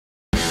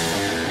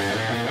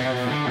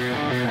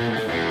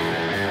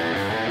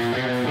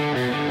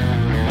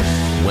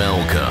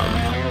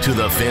to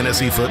the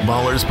Fantasy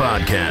Footballers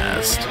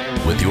Podcast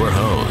with your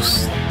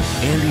hosts,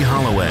 Andy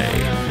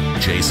Holloway,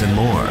 Jason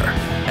Moore,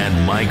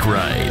 and Mike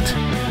Wright.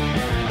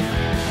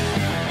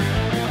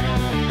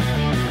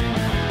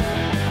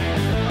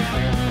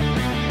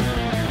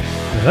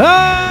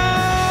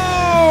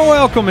 Oh,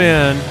 welcome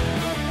in.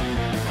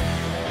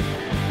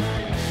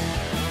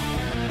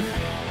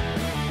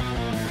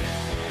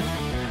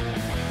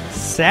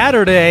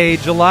 Saturday,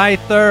 July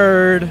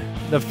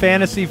 3rd, the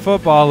Fantasy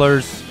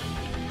Footballers.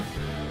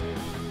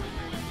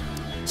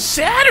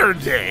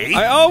 Saturday?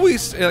 I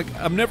always,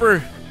 I'm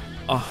never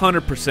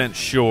 100%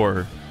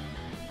 sure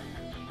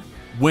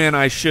when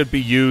I should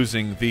be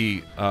using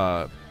the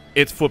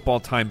it's football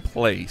time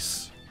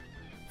place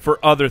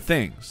for other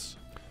things.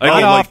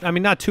 Not often. I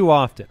mean, not too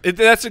often.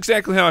 That's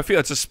exactly how I feel.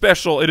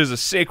 It is a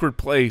sacred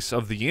place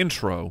of the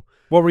intro.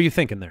 What were you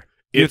thinking there?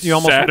 It's you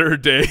almost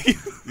Saturday.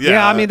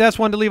 Yeah, I mean, that's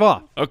one to leave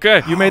off.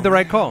 Okay. You made the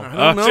right call.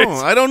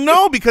 I don't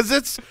know because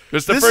it's the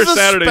first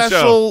Saturday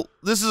show.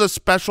 This is a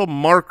special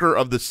marker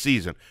of the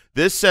season.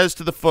 This says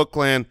to the Foot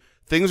Clan,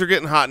 things are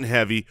getting hot and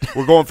heavy.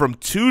 We're going from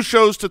 2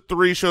 shows to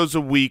 3 shows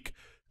a week.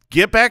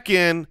 Get back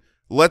in.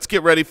 Let's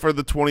get ready for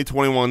the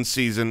 2021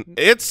 season.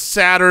 It's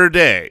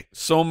Saturday.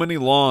 So many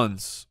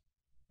lawns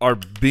are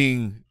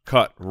being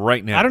cut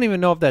right now. I don't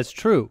even know if that's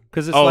true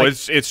because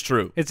it's it's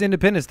true. It's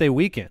Independence Day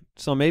weekend,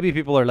 so maybe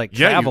people are like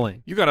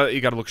traveling. You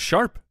gotta look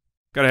sharp.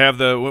 Gotta have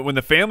when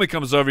the family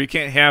comes over. You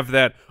can't have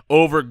that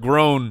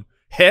overgrown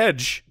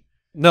hedge.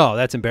 No,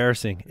 that's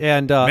embarrassing.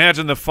 And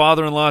imagine the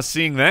father-in-law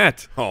seeing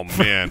that. Oh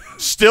man,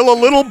 still a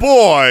little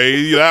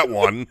boy. That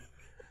one.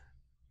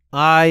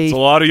 It's a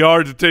lot of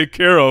yard to take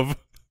care of.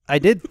 I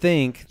did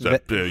think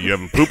that you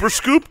haven't pooper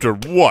scooped or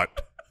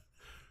what?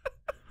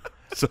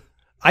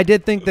 I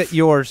did think that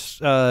your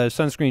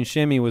sunscreen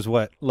shimmy was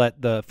what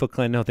let the Foot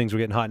Clan know things were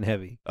getting hot and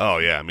heavy. Oh,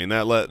 yeah. I mean,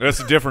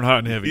 that's a different hot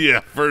and heavy. Yeah,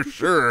 for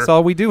sure.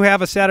 So we do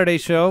have a Saturday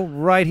show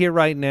right here,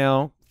 right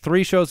now.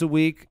 3 shows a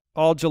week,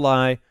 all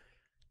July.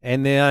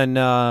 And then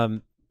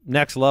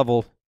next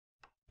level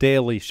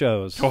daily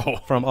shows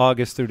from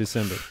August through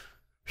December.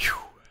 Whew.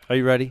 Are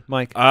you ready,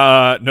 Mike?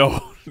 No,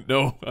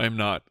 I'm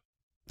not.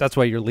 That's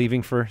why you're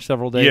leaving for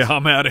several days? Yeah,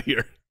 I'm out of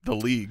here. The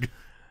league.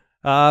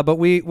 But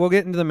we'll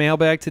get into the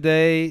mailbag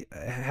today.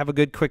 Have a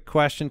good quick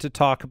question to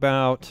talk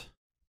about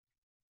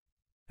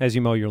as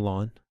you mow your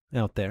lawn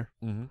out there.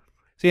 Mm-hmm.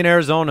 See, in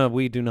Arizona,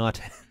 we do not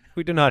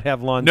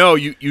have lawns. No,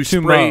 you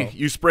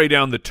spray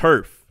down the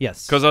turf.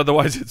 Yes, because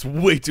otherwise it's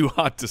way too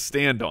hot to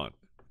stand on.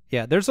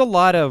 Yeah, there's a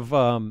lot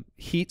of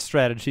heat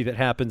strategy that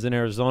happens in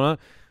Arizona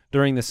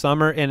during the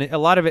summer, and a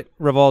lot of it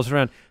revolves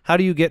around how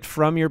do you get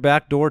from your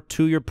back door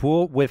to your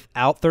pool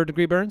without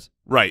third-degree burns?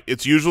 Right.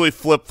 It's usually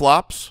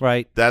flip-flops.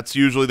 Right. That's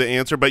usually the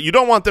answer, but you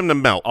don't want them to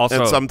melt,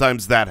 also, and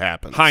sometimes that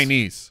happens. High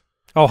knees.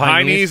 Oh,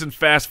 high knees and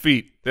fast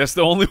feet. That's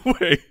the only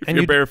way if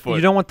you're barefoot.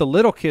 You don't want the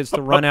little kids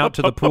to run out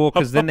to the pool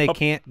because then they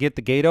can't get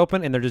the gate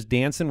open, and they're just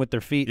dancing with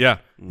their feet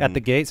at the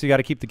gate, so you got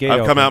to keep the gate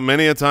open. I've come out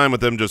many a time with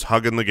them just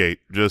hugging the gate.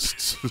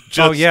 Just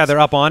oh, yeah, they're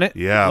up on it?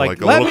 Yeah,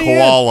 like a little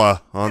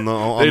koala on the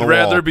wall. They'd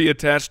rather be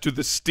attached to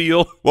the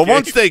steel Well, gate.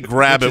 once they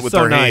grab it with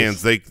their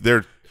hands,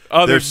 they're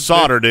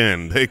soldered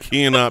in. They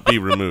cannot be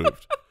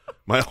removed.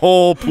 My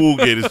whole pool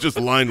gate is just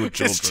lined with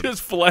children. It's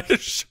just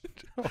flesh.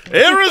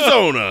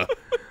 Arizona.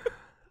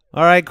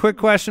 All right, quick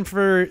question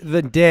for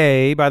the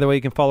day. By the way,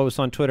 you can follow us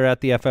on Twitter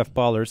at the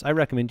FFBallers. I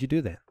recommend you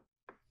do that.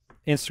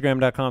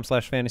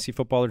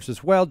 Instagram.com/fantasyfootballers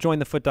as well.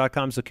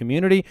 Jointhefoot.com is a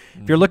community.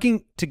 If you're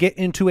looking to get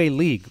into a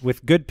league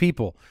with good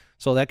people,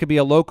 so that could be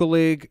a local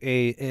league,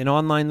 an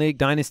online league,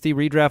 Dynasty,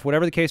 Redraft,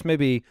 whatever the case may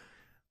be,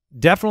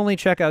 definitely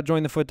check out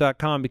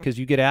jointhefoot.com because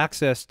you get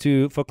access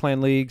to Foot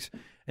Clan leagues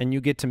and you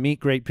get to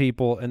meet great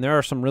people. And there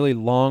are some really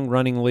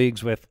long-running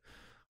leagues with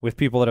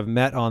people that have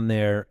met on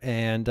there.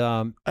 And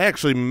I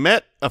actually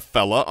met a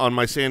fella on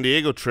my San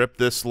Diego trip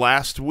this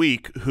last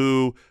week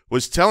who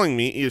was telling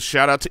me,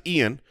 shout out to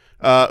Ian,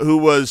 who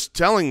was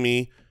telling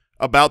me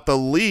about the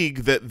league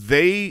that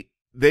they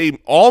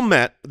all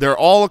met. They're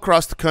all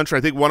across the country.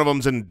 I think one of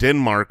them's in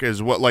Denmark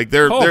is what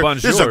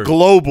this is a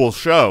global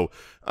show.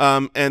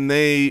 And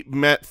they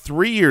met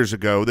 3 years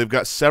ago. They've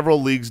got several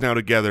leagues now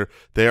together.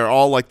 They are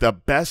all like the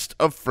best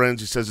of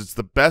friends. He says it's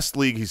the best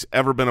league he's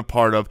ever been a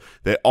part of.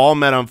 They all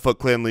met on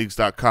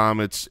footclanleagues.com.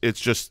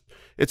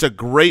 It's a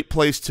great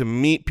place to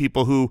meet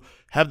people who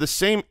have the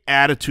same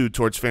attitude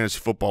towards fantasy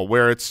football,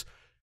 where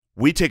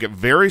we take it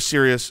very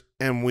serious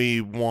and we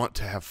want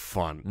to have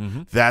fun.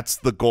 Mm-hmm. That's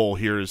the goal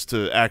here, is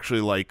to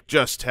actually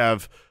just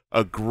have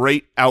a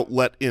great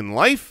outlet in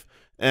life.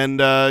 And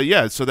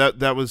yeah, so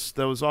that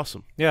was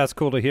awesome. Yeah, it's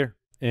cool to hear.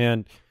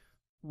 And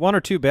 1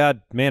 or 2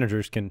 bad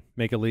managers can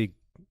make a league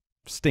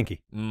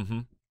stinky. Mm-hmm.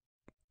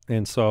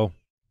 And so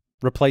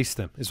replace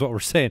them is what we're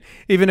saying.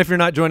 Even if you're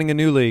not joining a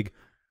new league,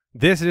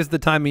 this is the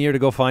time of year to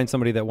go find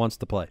somebody that wants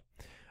to play.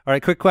 All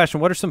right, quick question.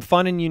 What are some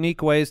fun and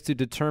unique ways to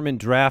determine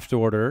draft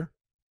order?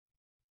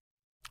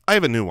 I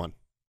have a new one.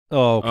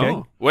 Oh, okay.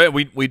 Oh. Well,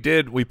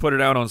 we put it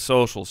out on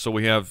social, so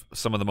we have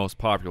some of the most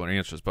popular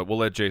answers, but we'll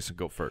let Jason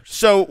go first.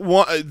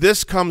 So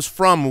this comes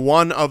from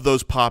one of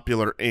those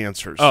popular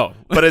answers. Oh.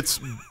 But it's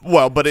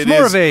more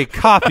of a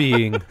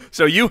copying.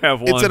 So you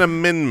have one. It's an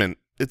amendment.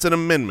 It's an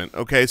amendment,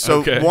 okay?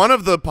 So one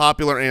of the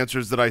popular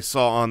answers that I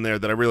saw on there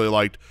that I really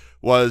liked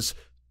was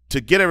to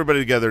get everybody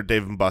together at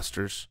Dave &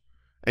 Buster's,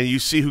 and you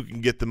see who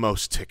can get the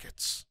most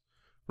tickets.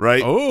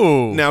 Right.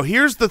 Oh. Now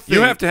here's the thing.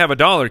 You have to have a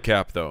dollar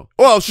cap, though.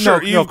 Well,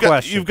 sure. No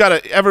question. You've got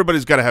to.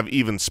 Everybody's got to have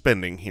even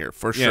spending here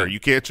for sure. Yeah. You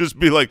can't just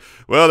be like,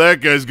 well,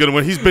 that guy's gonna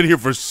win. He's been here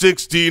for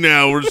 16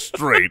 hours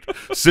straight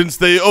since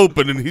they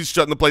opened, and he's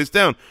shutting the place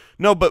down.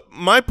 No, but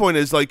my point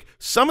is, like,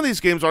 some of these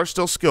games are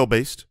still skill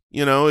based.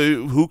 You know,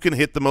 who can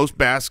hit the most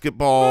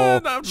basketball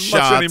not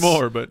shots much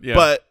anymore, but yeah.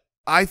 But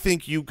I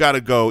think you got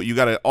to go. You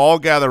got to all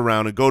gather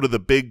around and go to the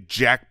big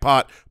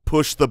jackpot,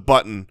 push the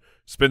button.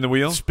 Spin the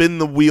wheel? Spin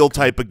the wheel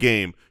type of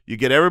game. You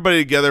get everybody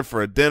together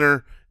for a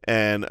dinner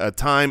and a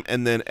time,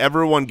 and then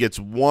everyone gets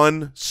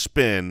one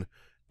spin,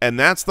 and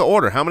that's the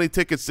order. How many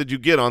tickets did you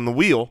get on the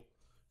wheel?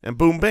 And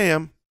boom,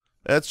 bam.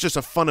 That's just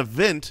a fun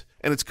event,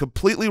 and it's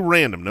completely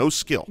random, no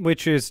skill.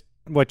 Which is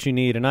what you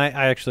need, and I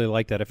actually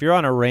like that. If you're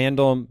on a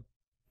random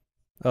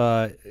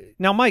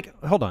now, Mike,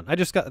 hold on. I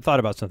just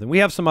thought about something. We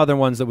have some other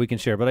ones that we can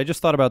share, but I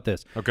just thought about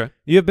this. Okay.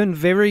 You have been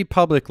very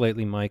public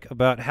lately, Mike,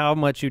 about how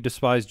much you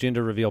despise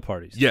gender reveal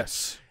parties.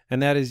 Yes.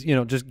 And that is,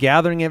 just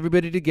gathering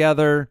everybody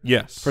together.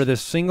 Yes. For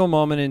this single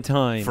moment in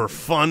time. For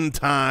fun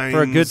times.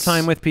 For a good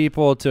time with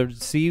people to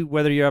see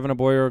whether you're having a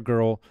boy or a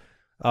girl.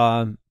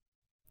 Now,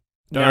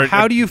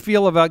 how do you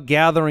feel about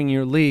gathering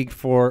your league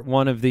for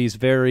one of these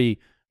very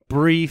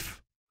brief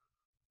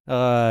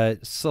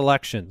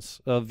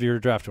selections of your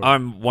draft order?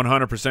 I'm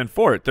 100%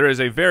 for it. There is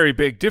a very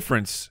big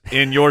difference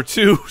in your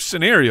two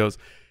scenarios.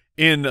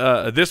 In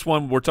this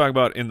one we're talking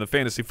about in the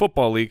Fantasy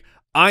Football League,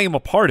 I am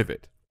a part of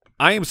it.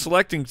 I am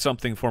selecting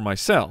something for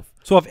myself.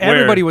 So if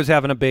everybody was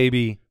having a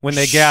baby when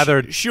they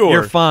gathered, sure,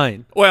 you're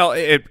fine. Well,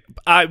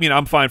 I mean,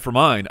 I'm fine for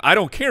mine. I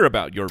don't care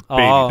about your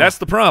baby. That's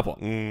the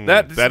problem.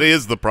 That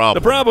is the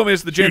problem. The problem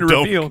is the gender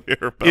reveal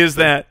is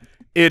that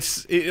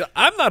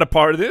I'm not a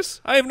part of this.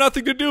 I have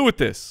nothing to do with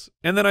this.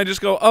 And then I just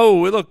go, oh,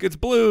 look, it's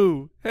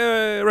blue.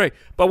 Hey, right.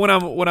 But when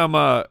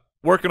I'm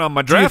working on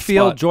my draft do you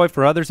feel spot, joy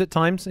for others at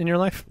times in your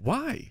life?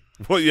 why?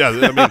 Well, yeah,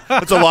 I mean,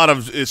 that's a lot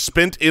of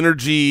spent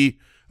energy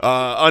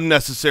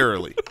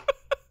unnecessarily.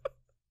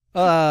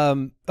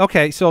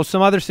 Okay, so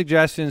some other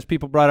suggestions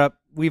people brought up.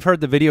 We've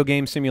heard the video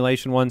game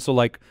simulation one, so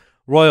like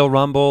Royal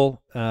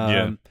Rumble,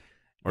 or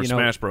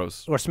Smash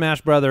Bros. Or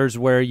Smash Brothers,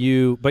 where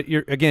you're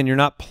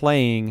not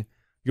playing.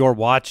 You're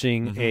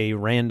watching a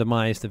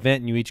randomized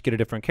event, and you each get a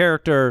different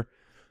character.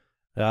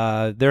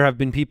 There have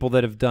been people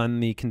that have done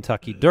the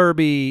Kentucky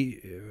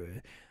Derby.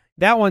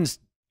 That one's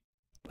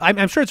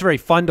I'm sure it's very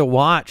fun to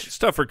watch. It's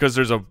tougher because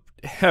there's a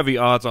heavy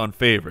odds-on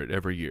favorite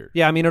every year.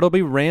 Yeah, I mean, it'll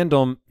be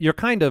random. You're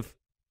kind of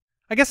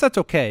 – I guess that's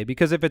okay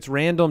because if it's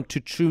random to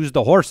choose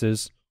the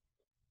horses,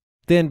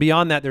 then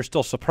beyond that there's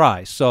still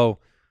surprise. So,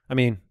 I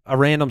mean, a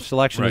random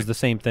selection is the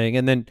same thing.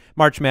 And then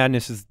March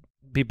Madness is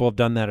 – people have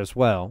done that as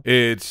well.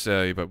 It's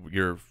but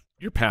you're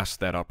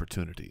past that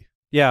opportunity.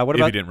 Yeah, what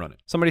about if you didn't run it?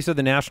 Somebody said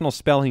the National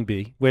Spelling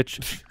Bee,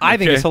 which I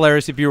think is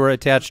hilarious if you were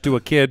attached to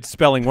a kid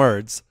spelling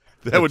words.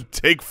 That would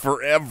take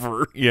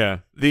forever. Yeah.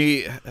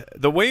 The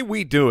way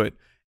we do it,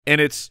 and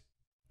it's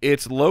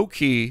low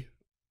key,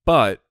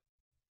 but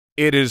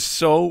it is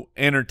so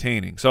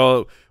entertaining.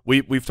 So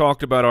we've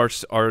talked about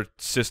our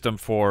system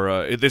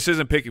for this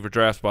isn't picking for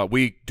draft spot.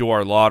 We do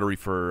our lottery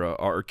for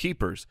our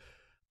keepers,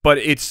 but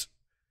it's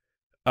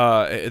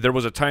there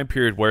was a time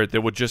period where there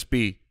would just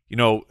be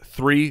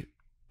 3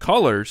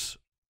 colors,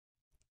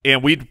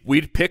 and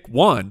we'd pick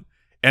one,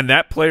 and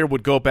that player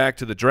would go back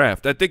to the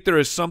draft. I think there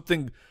is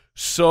something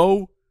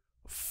so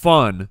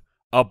fun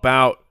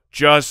about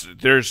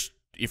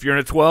if you're in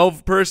a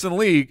 12-person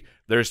league,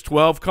 there's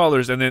 12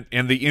 colors, and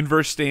the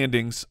inverse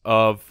standings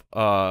of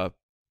so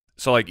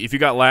like if you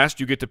got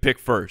last, you get to pick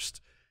first,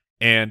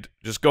 and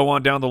just go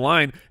on down the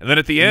line, and then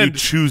at the end you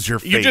choose your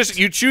fate.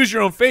 You choose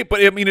your own fate,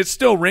 but I mean it's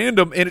still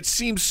random, and it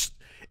seems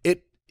it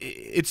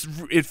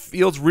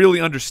feels really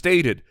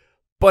understated.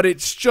 But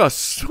it's just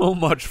so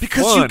much fun.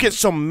 Because you get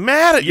so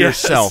mad at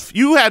yourself.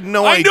 You had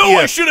no idea. I know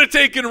I should have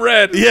taken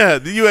red. Yeah,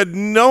 you had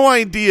no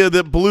idea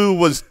that blue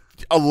was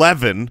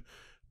 11,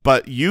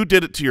 but you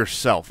did it to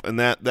yourself, and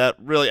that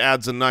really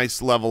adds a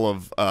nice level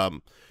of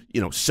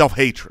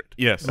self-hatred.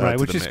 Yes. Right,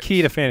 which is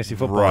key to fantasy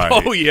football. Right.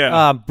 Oh,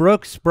 yeah.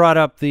 Brooks brought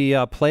up the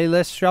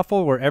playlist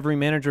shuffle, where every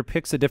manager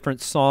picks a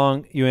different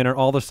song. You enter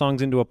all the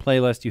songs into a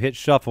playlist, you hit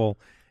shuffle,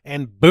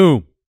 and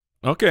boom.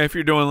 Okay, if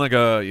you're doing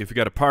if you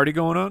got a party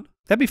going on.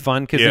 That'd be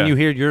fun because then you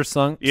hear your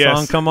song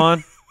come on.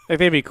 I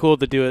think it'd be cool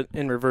to do it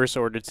in reverse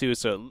order too,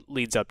 so it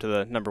leads up to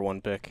the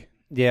 #1 pick.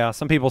 Yeah,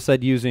 some people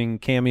said using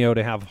Cameo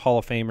to have Hall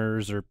of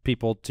Famers or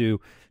people to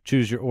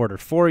choose your order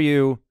for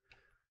you.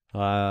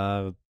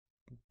 That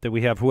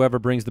we have whoever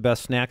brings the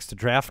best snacks to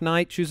draft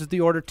night chooses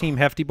the order. Team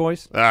Hefty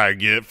Boys. I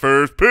get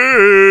first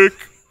pick.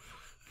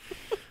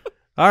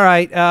 All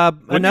right.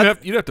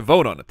 You'd have to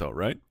vote on it though,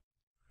 right?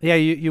 Yeah,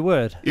 you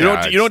would. You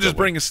don't just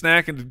bring a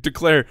snack and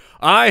declare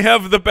I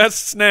have the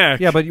best snack.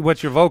 Yeah, but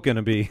what's your vote going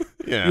to be?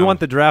 Yeah. You want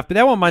the draft, but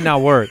that one might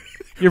not work.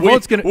 Your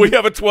vote's going to. We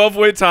have a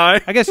 12-way tie.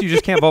 I guess you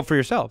just can't vote for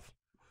yourself.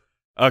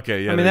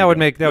 Okay, yeah. I mean, that would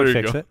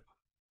fix it.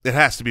 It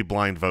has to be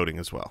blind voting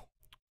as well.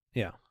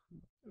 Yeah,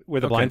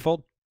 with a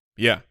blindfold.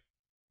 Yeah,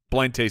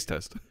 blind taste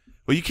test.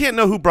 Well, you can't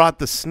know who brought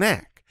the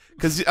snack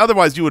because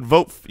otherwise you would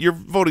vote. You're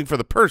voting for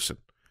the person.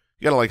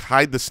 You gotta like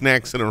hide the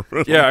snacks in a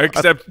room. Yeah,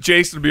 except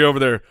Jason would be over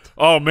there.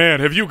 Oh man,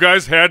 have you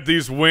guys had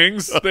these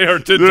wings? They are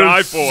to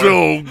die for.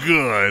 So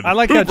good. I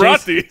like Who how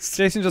brought these?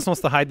 Jason just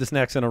wants to hide the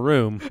snacks in a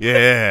room.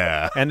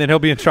 Yeah. And then he'll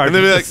be in charge. And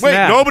then of be the like, wait,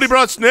 snacks. nobody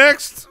brought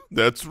snacks?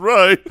 That's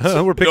right.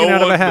 We're picking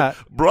out of a hat.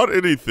 Brought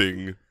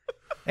anything.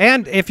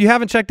 And if you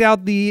haven't checked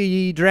out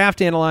the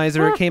draft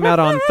analyzer, it came out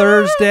on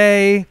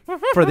Thursday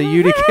for the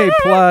UDK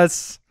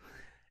Plus,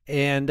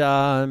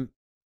 and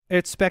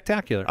it's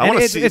spectacular. I want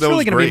to see it's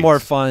really those going to be more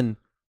grades. fun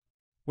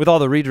with all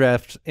the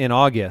redrafts in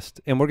August,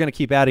 and we're going to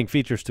keep adding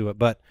features to it.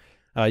 But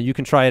you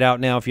can try it out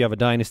now if you have a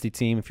Dynasty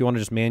team. If you want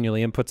to just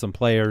manually input some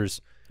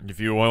players.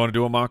 If you want to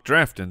do a mock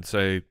draft and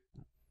say,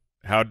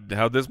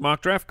 how'd this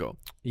mock draft go?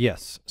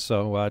 Yes.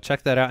 So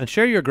check that out and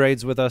share your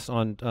grades with us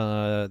on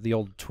the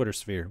old Twitter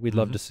sphere. We'd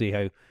love to see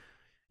how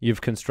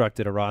you've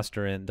constructed a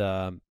roster.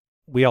 And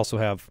we also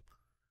have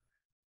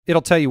 –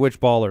 it'll tell you which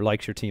baller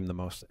likes your team the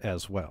most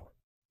as well.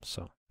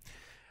 So,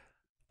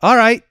 all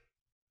right.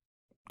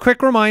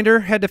 Quick reminder,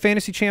 head to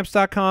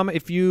fantasychamps.com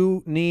if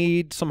you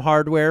need some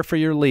hardware for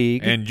your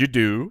league. And you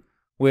do.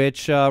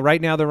 Which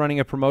right now they're running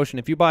a promotion.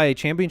 If you buy a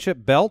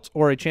championship belt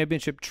or a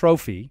championship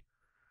trophy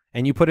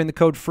and you put in the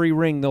code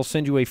FREERING, they'll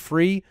send you a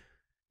free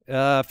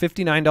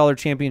 $59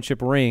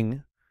 championship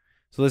ring.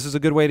 So this is a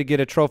good way to get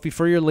a trophy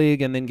for your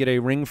league and then get a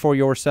ring for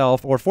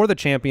yourself or for the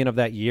champion of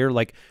that year.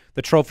 Like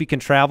the trophy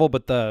can travel,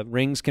 but the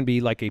rings can be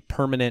like a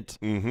permanent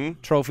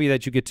trophy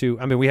that you get to.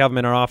 I mean, we have them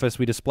in our office.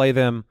 We display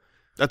them.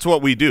 That's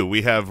what we do.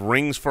 We have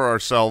rings for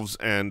ourselves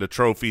and a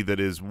trophy that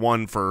is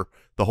one for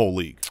the whole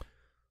league.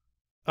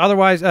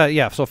 Otherwise,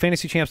 yeah, so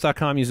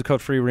fantasychamps.com, use the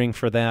code FREERING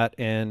for that,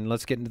 and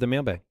let's get into the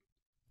mailbag.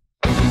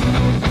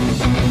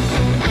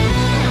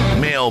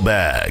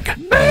 Mailbag.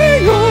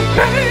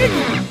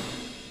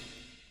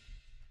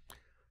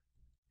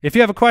 If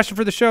you have a question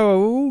for the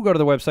show, go to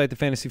the website,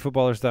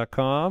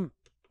 thefantasyfootballers.com,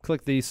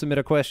 click the Submit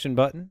a Question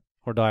button,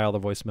 or dial the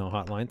voicemail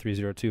hotline,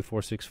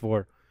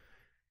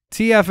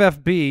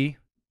 302-464-TFFB.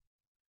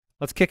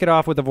 Let's kick it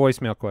off with a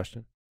voicemail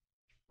question.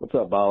 What's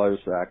up, ballers?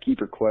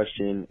 Keeper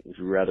question: would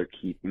you rather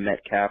keep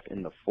Metcalf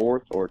in the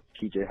 4th or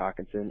T.J.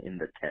 Hockenson in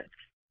the 10th?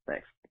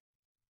 Thanks.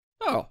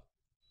 Oh,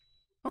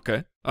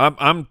 okay.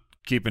 I'm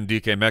keeping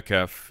DK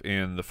Metcalf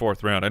in the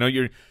 4th round. I know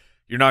you're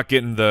not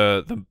getting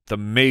the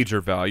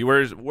major value.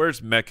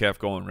 Where's Metcalf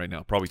going right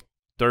now? Probably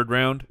 3rd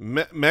round.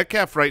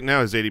 Metcalf right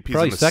now is ADP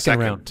Probably in the second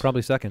round.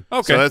 Probably second.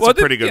 Okay, so that's a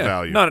pretty good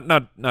value.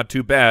 Not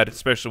too bad,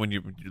 especially when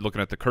you're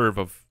looking at the curve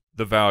of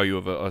the value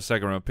of a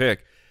 2nd round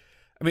pick.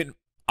 I mean,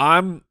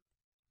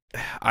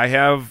 I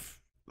have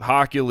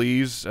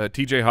Hockules,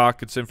 T.J.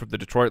 Hockenson from the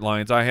Detroit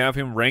Lions. I have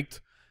him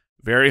ranked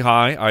very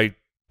high. I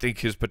think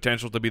his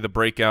potential to be the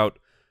breakout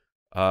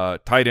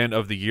tight end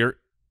of the year,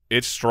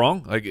 it's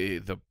strong. Like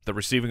the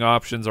receiving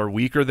options are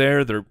weaker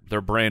there. They're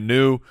brand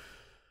new,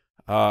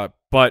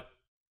 but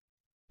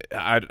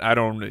I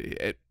don't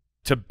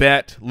to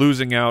bet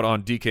losing out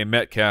on DK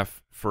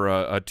Metcalf for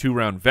a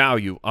 2-round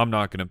value. I'm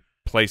not going to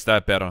place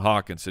that bet on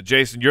Hockenson.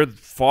 Jason, you're the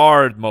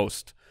far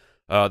most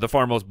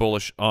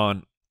bullish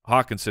on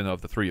Hockenson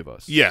of the 3 of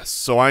us. Yes,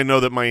 so I know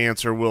that my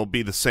answer will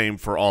be the same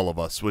for all of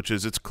us, which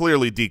is it's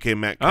clearly DK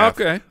Metcalf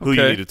who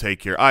you need to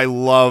take here. I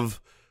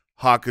love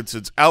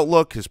Hockenson's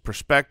outlook, his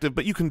perspective,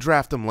 but you can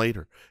draft him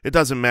later. It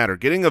doesn't matter.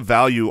 Getting a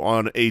value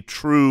on a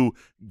true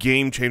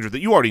game changer that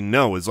you already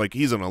know is like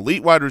he's an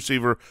elite wide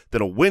receiver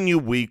that'll win you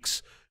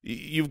weeks.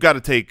 You've got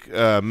to take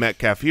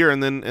Metcalf here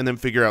and then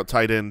figure out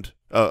tight end,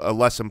 a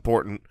less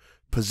important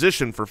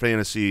position for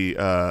fantasy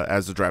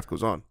as the draft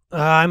goes on.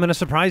 I'm going to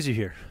surprise you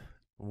here.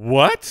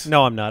 What?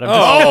 No, I'm not.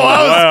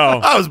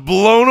 I was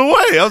blown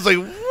away. I was like,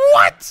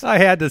 what? I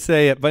had to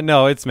say it, but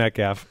no, it's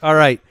Metcalf. All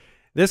right.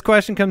 This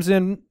question comes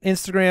in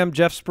Instagram.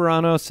 Jeff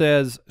Sperano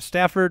says,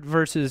 Stafford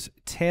versus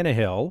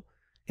Tannehill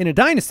in a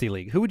Dynasty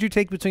league. Who would you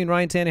take between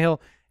Ryan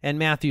Tannehill and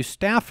Matthew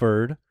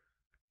Stafford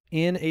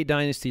in a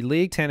Dynasty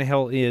league?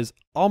 Tannehill is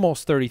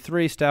almost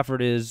 33.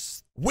 Stafford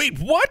is... Wait,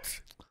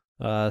 what?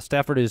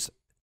 Stafford is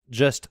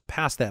just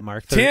past that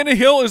mark.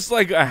 Tannehill is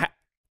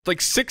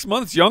like 6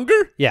 months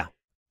younger? Yeah.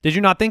 Did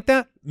you not think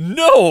that?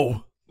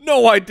 No,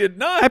 I did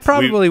not. I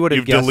probably would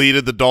have guessed. You've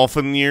deleted the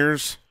Dolphin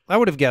years? I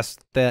would have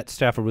guessed that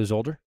Stafford was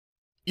older.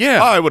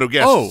 Yeah. I would have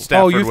guessed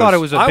Stafford you thought it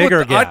was a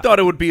bigger gap. I thought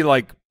it would be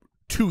like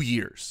 2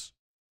 years.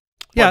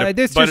 Yeah,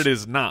 but it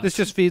is not. This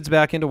just feeds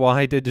back into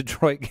why did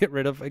Detroit get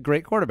rid of a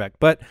great quarterback.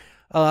 But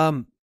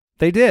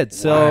they did.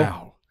 So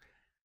wow.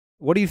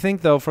 What do you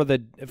think, though, for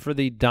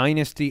the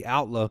Dynasty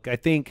outlook? I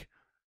think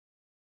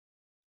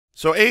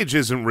So age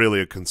isn't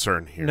really a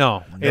concern here.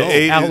 No,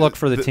 it's outlook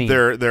for the team.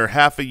 They're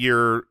half a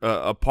year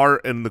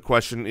apart, and the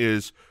question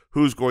is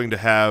who's going to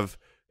have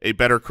a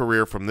better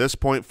career from this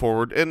point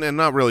forward, and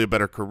not really a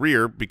better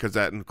career because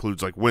that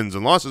includes like wins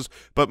and losses,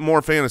 but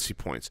more fantasy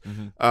points.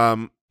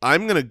 I'm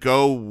going to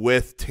go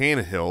with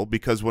Tannehill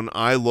because when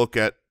I look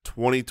at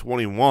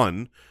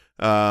 2021,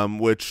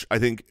 which I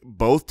think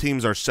both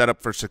teams are set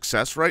up for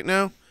success right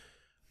now,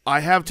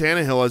 I have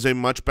Tannehill as a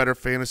much better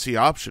fantasy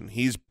option.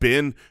 He's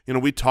been,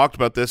 we talked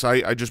about this.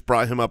 I just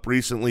brought him up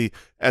recently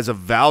as a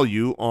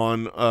value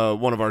on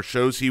one of our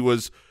shows. He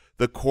was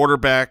the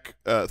quarterback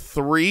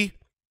 3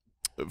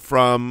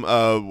 from,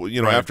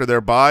 right. after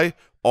their bye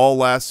all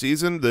last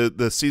season.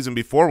 The season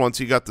before, once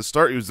he got the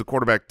start, he was the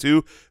quarterback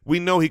 2. We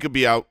know he could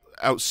be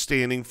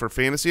outstanding for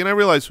fantasy, and I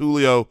realize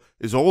Julio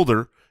is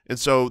older, and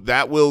so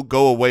that will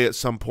go away at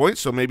some point.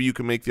 So maybe you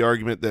can make the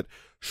argument that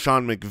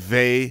Sean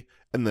McVay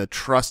and the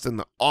trust in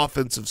the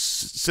offensive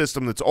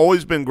system that's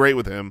always been great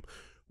with him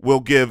will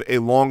give a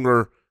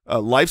longer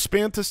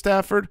lifespan to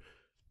Stafford.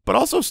 But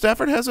also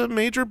Stafford has a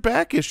major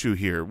back issue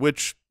here,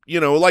 which,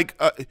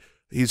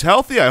 he's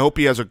healthy. I hope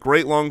he has a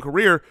great long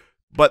career,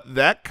 but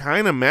that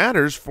kind of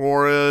matters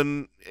for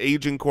an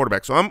aging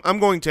quarterback. So I'm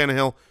going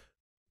Tannehill,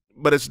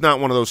 but it's not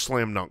one of those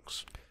slam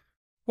dunks.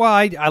 Well,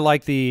 I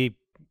like the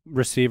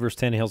receivers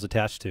Tannehill's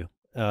attached to.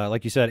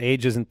 Like you said,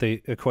 age isn't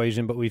the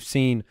equation, but we've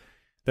seen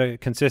the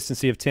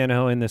consistency of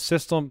Tannehill in this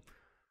system.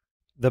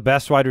 The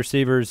best wide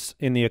receivers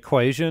in the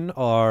equation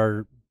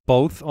are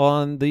both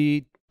on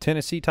the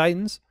Tennessee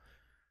Titans.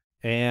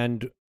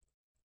 And,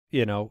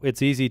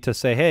 it's easy to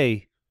say,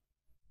 hey,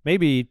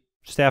 maybe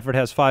Stafford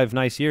has 5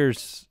 nice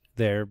years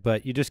there,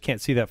 but you just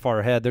can't see that far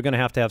ahead. They're going to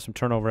have some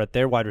turnover at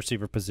their wide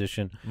receiver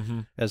position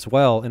as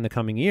well in the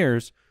coming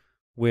years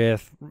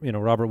with,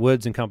 Robert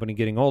Woods and company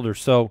getting older.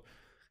 So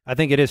I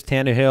think it is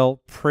Tannehill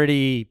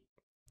pretty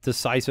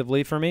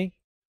decisively for me.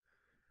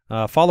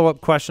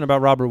 Follow-up question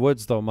about Robert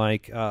Woods, though,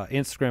 Mike.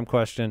 Instagram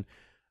question,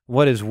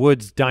 what is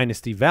Woods'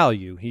 dynasty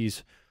value?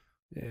 He's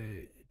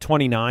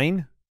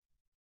 29.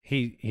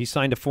 He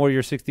signed a 4-year,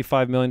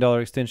 $65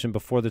 million extension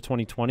before the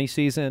 2020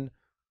 season,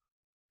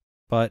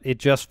 but it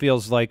just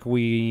feels like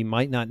we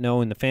might not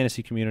know in the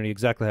fantasy community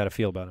exactly how to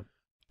feel about him.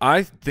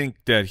 I think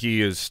that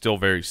he is still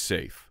very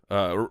safe.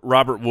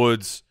 Robert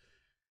Woods,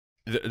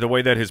 the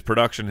way that his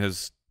production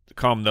has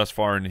come thus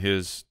far in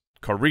his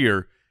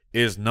career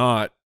is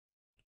not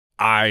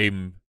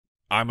I'm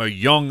a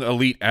young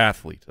elite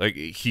athlete. Like,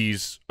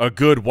 he's a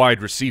good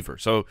wide receiver.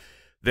 So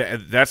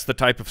that's the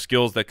type of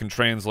skills that can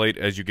translate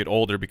as you get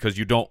older, because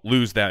you don't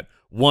lose that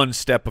one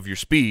step of your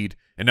speed,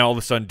 and now all of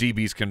a sudden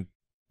DBs can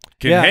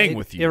hang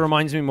with you. It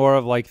reminds me more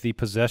of like the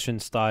possession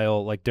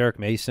style, like Derek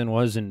Mason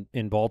was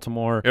in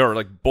Baltimore. Or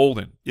like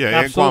Bolden.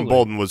 Yeah, Anquan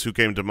Bolden was who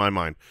came to my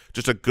mind.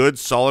 Just a good,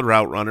 solid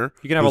route runner.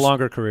 You can have a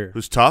longer career.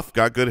 Who's tough,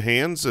 got good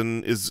hands,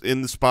 and is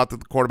in the spot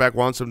that the quarterback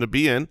wants him to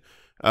be in.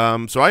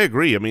 So I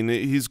agree. I mean,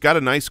 he's got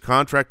a nice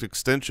contract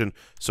extension.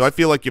 So I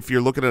feel like if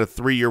you're looking at a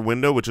 3-year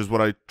window, which is what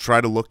I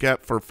try to look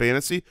at for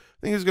fantasy,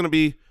 I think he's going to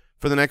be,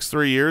 for the next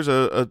 3 years,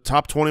 a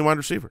top 20 wide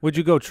receiver. Would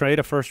you go trade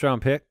a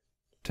first-round pick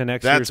to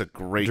next year's a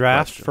great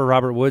draft question for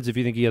Robert Woods if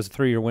you think he has a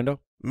 3-year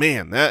window?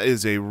 Man, that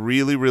is a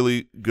really,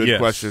 really good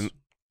question.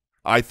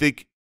 I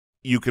think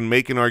you can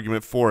make an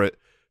argument for it,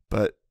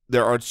 but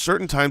there are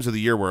certain times of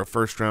the year where a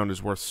first round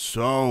is worth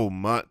so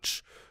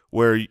much,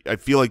 where I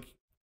feel like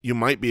you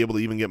might be able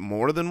to even get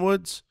more than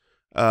Woods.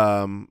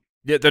 Yeah,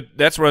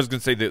 that's what I was going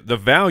to say. The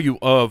value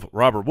of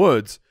Robert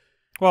Woods,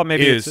 well,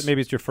 maybe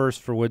it's your first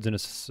for Woods in a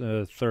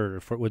third, or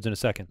for Woods in a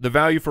second. The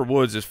value for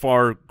Woods is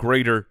far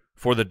greater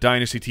for the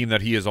dynasty team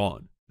that he is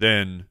on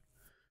than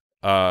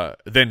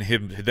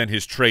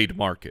his trade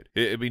market.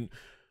 I mean,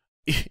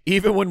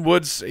 even when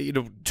Woods,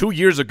 2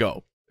 years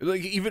ago,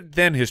 like, even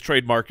then his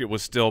trade market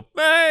was still,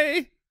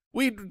 hey,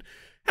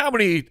 are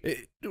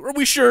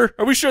we sure?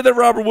 Are we sure that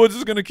Robert Woods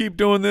is going to keep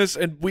doing this?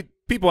 And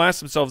people ask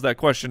themselves that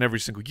question every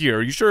single year.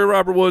 Are you sure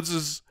Robert Woods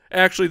is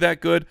actually that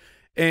good?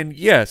 And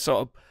yeah,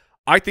 so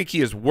I think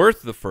he is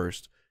worth the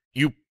first.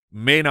 You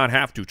may not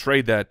have to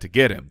trade that to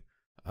get him,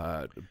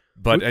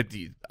 but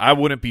I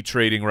wouldn't be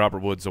trading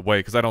Robert Woods away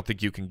because I don't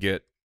think you can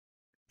get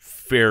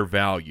fair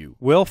value.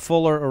 Will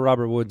Fuller or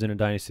Robert Woods in a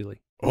dynasty league?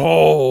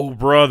 Oh,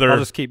 brother. I'll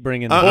just keep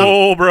bringing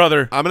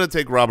brother. I'm going to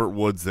take Robert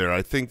Woods there.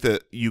 I think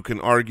that you can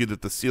argue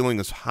that the ceiling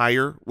is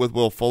higher with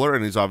Will Fuller,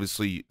 and he's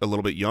obviously a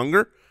little bit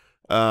younger.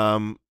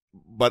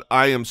 But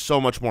I am so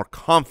much more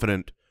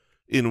confident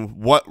in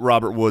what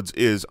Robert Woods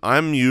is.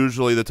 I'm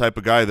usually the type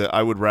of guy that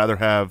I would rather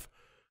have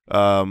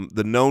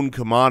the known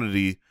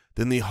commodity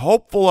than the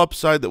hopeful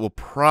upside that will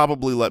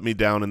probably let me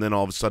down, and then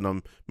all of a sudden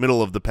I'm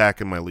middle of the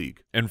pack in my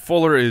league. And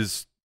Fuller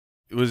is –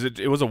 it was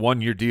a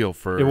 1-year deal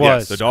for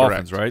the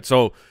Dolphins, correct. Right?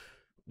 So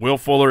Will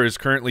Fuller is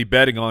currently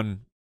betting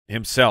on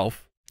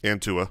himself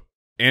And Tua.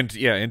 And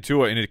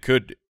it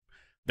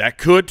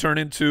could turn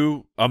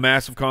into a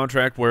massive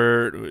contract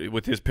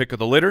with his pick of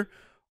the litter,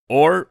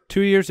 or 2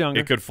 years younger.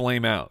 It could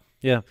flame out.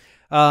 Yeah.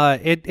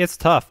 It's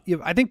tough.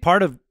 I think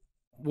part of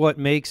what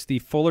makes the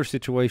Fuller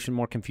situation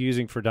more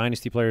confusing for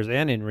dynasty players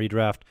and in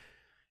redraft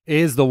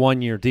is the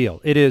 1-year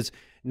deal. It is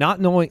not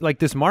knowing, like,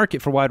 this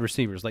market for wide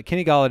receivers. Like,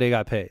 Kenny Golladay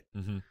got paid.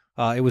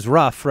 It was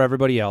rough for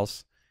everybody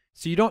else.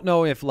 So you don't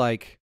know if,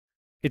 like,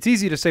 it's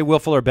easy to say Will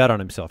Fuller bet on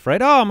himself,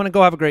 right? Oh, I'm going to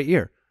go have a great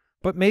year.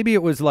 But maybe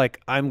it was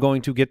like, I'm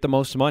going to get the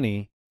most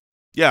money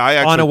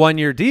on a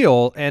 1-year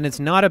deal, and it's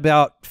not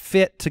about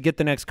fit to get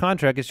the next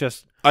contract. It's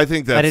just I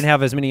didn't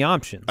have as many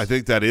options. I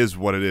think that is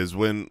what it is.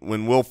 When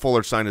Will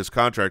Fuller signed his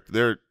contract,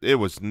 it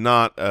was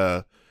not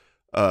a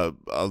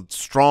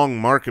strong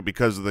market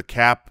because of the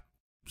cap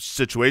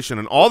situation,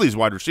 and all these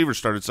wide receivers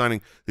started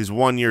signing these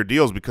 1-year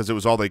deals because it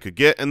was all they could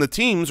get, and the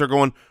teams are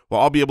going,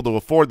 well, I'll be able to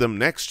afford them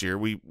next year.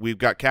 We've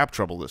got cap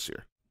trouble this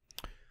year.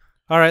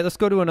 All right, let's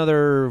go to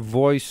another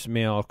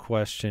voicemail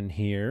question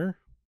here.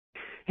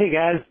 Hey,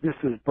 guys, this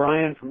is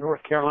Brian from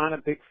North Carolina,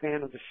 big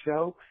fan of the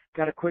show.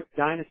 Got a quick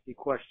Dynasty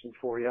question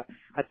for you.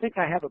 I think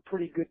I have a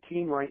pretty good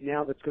team right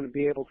now that's going to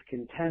be able to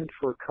contend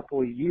for a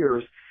couple of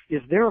years.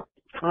 Is there a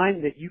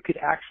time that you could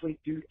actually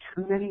do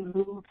too many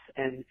moves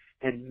and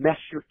mess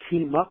your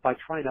team up by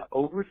trying to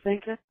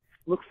overthink it?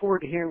 Look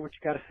forward to hearing what you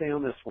got to say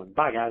on this one.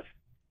 Bye, guys.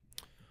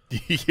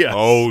 Yes.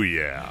 Oh,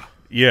 yeah.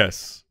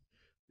 Yes.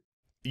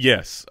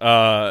 Yes.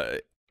 Why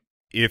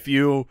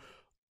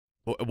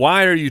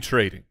are you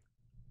trading?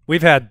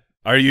 We've had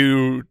Are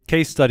you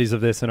case studies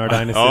of this in our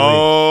Dynasty league.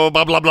 Oh,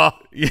 blah, blah, blah.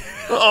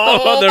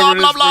 Oh, blah, blah,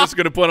 blah. We're just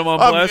going to put him on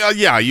blast?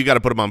 Yeah, you got to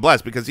put him on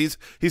blast because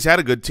he's had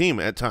a good team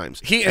at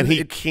times.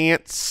 He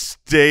can't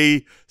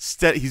stay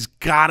steady. He's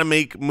got to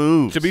make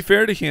moves. To be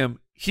fair to him,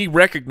 he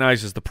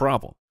recognizes the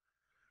problem.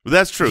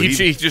 That's true.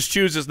 He just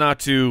chooses not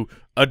to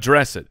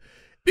address it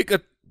because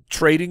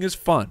trading is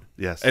fun.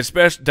 Yes.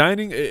 Especially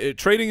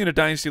trading in a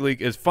Dynasty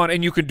league is fun,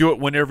 and you can do it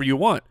whenever you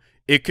want.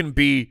 It can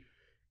be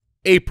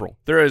April.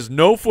 There is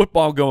no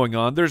football going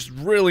on. There's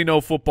really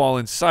no football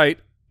in sight.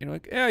 You're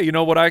like, yeah, you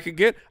know what I could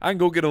get? I can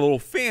go get a little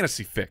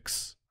fantasy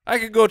fix. I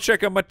could go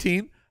check out my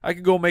team. I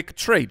could go make a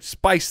trade,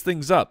 spice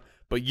things up.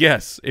 But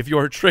yes, if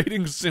you're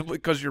trading simply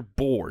because you're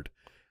bored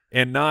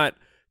and not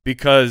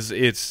because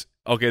it's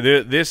okay,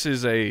 this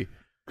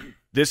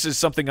is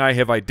something I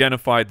have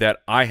identified that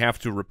I have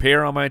to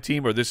repair on my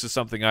team, or this is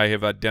something I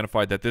have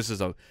identified that this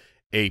is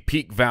a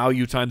peak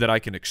value time that I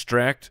can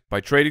extract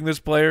by trading this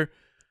player.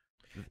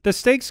 The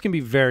stakes can be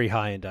very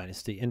high in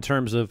Dynasty in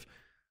terms of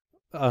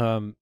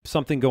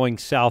something going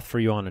south for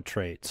you on a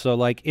trade. So,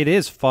 like, it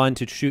is fun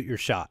to shoot your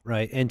shot,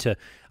 right, and to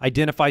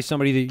identify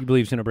somebody that you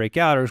believe is going to break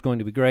out or is going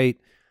to be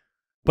great.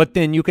 But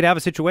then you could have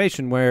a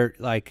situation where,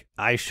 like,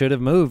 I should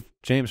have moved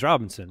James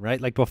Robinson, right?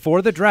 Like,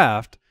 before the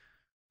draft,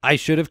 I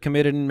should have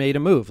committed and made a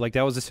move. Like,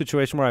 that was a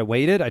situation where I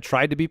waited. I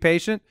tried to be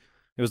patient.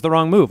 It was the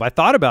wrong move. I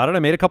thought about it. I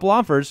made a couple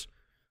offers.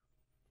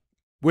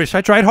 Wish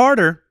I tried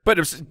harder.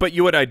 But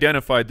you would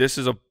identify this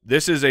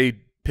is a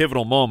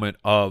pivotal moment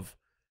of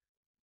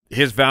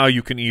his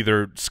value can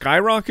either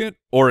skyrocket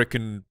or it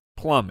can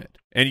plummet,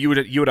 and you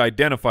would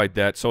identify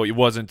that, so it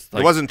wasn't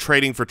like, it wasn't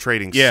trading for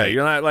trading's yeah, sake.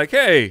 You're not like,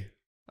 hey,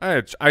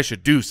 I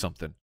should do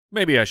something.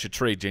 Maybe I should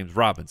trade James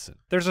Robinson.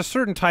 There's a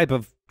certain type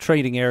of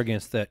trading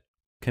arrogance that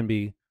can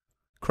be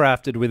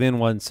crafted within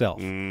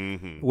oneself,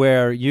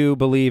 where you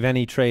believe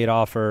any trade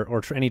offer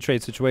or any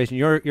trade situation,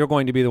 you're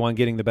going to be the one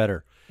getting the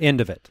better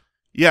end of it.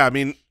 Yeah, I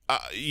mean,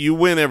 you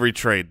win every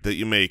trade that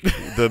you make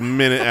the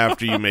minute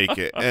after you make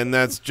it, and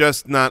that's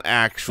just not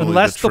actually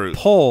unless the truth. The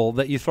poll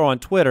that you throw on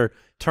Twitter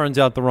turns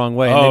out the wrong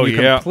way, and then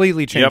you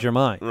completely change your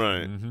mind.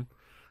 Right.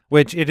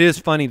 Which it is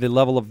funny, the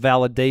level of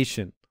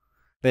validation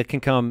that can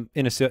come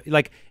in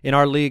like in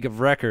our league of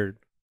record.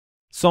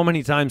 So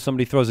many times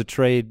somebody throws a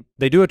trade,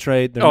 they do a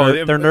trade,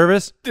 they're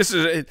nervous. This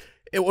is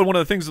one of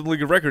the things in the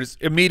league of record is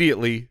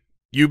immediately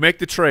you make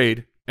the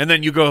trade and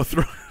then you go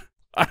through.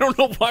 I don't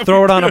know why.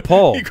 Throw it on a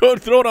poll. You go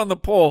throw it on the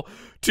poll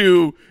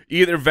to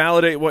either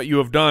validate what you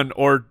have done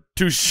or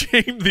to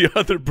shame the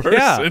other person.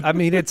 Yeah, I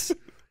mean it's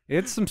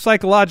some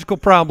psychological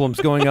problems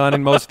going on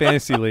in most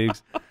fantasy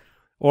leagues.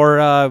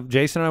 Or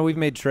Jason and I, we've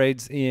made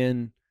trades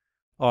in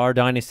our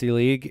Dynasty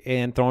league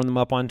and thrown them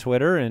up on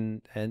Twitter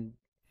and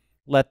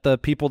let the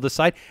people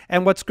decide.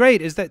 And what's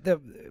great is that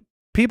the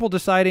people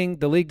deciding,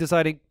 the league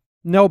deciding,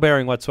 no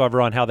bearing whatsoever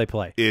on how they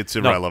play. It's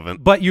irrelevant.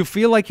 No. But you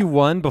feel like you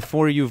won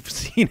before you've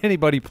seen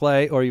anybody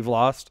play or you've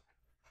lost.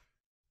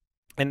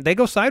 And they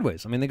go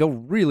sideways. I mean, they go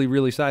really,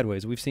 really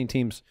sideways. We've seen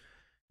teams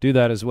do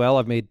that as well.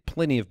 I've made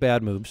plenty of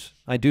bad moves.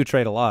 I do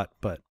trade a lot,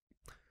 but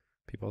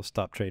people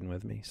stop trading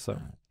with me. So,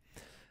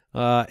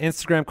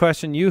 Instagram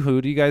question,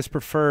 Yoo-hoo, do you guys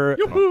prefer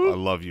I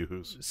love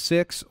Yoo-hoos.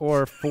 6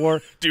 or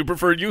 4? Do you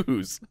prefer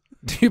Yoo-hoos?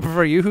 Do you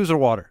prefer Yoo-hoos or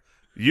water?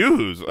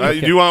 Yoo-hoos.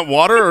 Do you want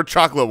water or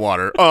chocolate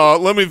water?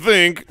 Let me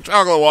think.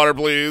 Chocolate water,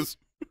 please.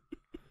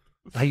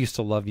 I used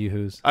to love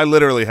Yoo-hoos. I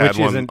literally had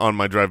one on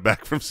my drive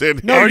back from San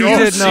Diego. No, you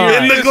did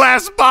not. In the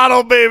glass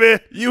bottle,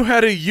 baby. You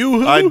had a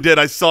Yoo-hoo? I did.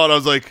 I saw it. I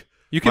was like,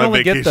 you can my only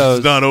vacation's get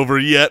those. Not over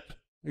yet.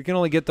 You can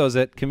only get those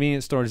at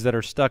convenience stores that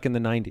are stuck in the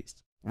 90s.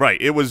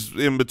 Right. It was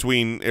in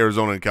between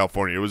Arizona and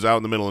California. It was out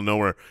in the middle of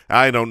nowhere.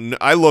 I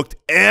looked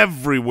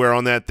everywhere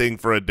on that thing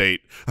for a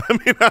date. I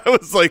mean, I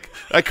was like,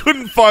 I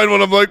couldn't find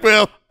one. I'm like,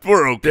 well,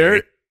 we're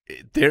okay.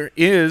 There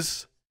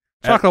is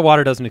Chocolate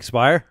water doesn't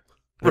expire.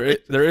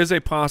 There is a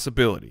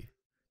possibility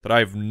that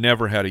I've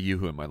never had a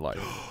Yoo-hoo in my life.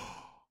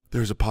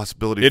 There's a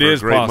possibility It for a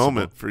is great possible.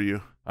 moment for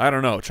you. I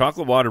don't know.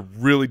 Chocolate water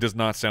really does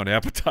not sound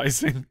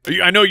appetizing.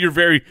 I know you're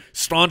very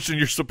staunch in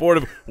your support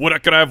of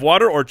could I have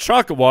water or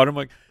chocolate water? I'm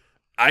like,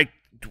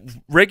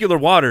 regular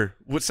water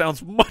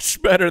sounds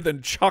much better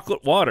than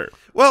chocolate water.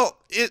 Well,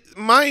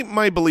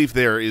 my belief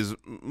there is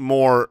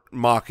more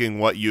mocking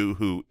what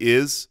Yoo-hoo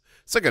is.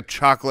 It's like a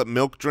chocolate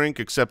milk drink,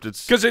 except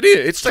it's because it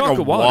is. It's like chocolate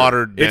a water.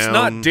 watered down. It's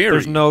not dairy.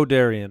 There's no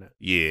dairy in it.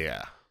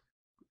 Yeah.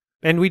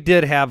 And we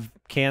did have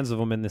cans of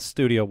them in the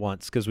studio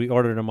once because we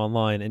ordered them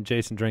online, and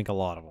Jason drank a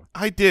lot of them.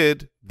 I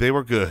did. They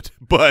were good,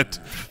 but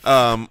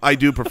I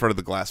do prefer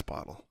the glass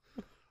bottle.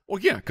 Well,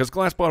 yeah, because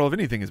glass bottle of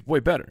anything is way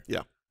better.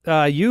 Yeah.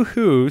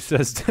 Yoo-hoo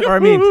says, or I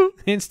mean,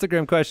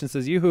 Instagram question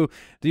says, Yoo-hoo,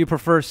 do you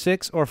prefer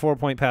 6 or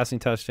 4-point passing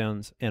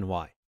touchdowns, and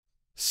why?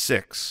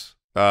 6,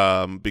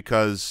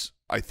 because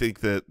I think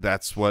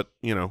that's what,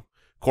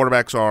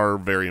 quarterbacks are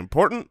very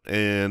important,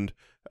 and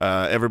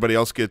everybody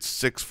else gets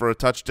 6 for a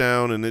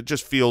touchdown, and it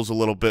just feels a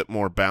little bit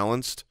more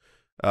balanced.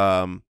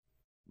 But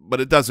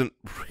it doesn't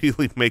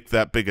really make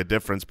that big a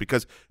difference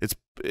because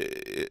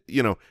it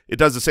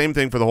does the same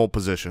thing for the whole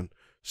position.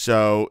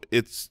 So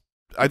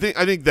I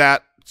think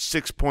that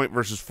 6-point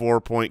versus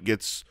 4-point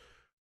gets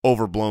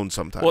overblown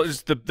sometimes. Well,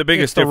 it's the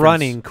biggest It's the difference.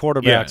 running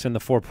quarterbacks Yeah. and the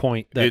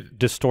 4-point that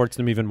distorts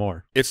them even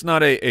more. It's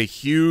not a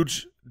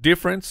huge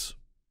difference,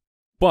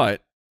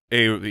 but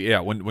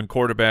when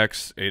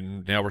quarterbacks,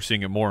 and now we're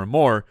seeing it more and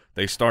more,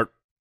 they start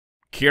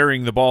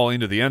carrying the ball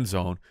into the end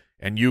zone,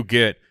 and you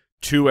get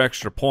 2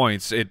 extra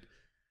points.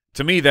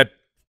 To me, that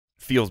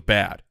feels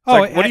bad. It's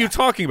like, what are you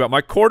talking about?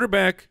 My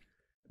quarterback,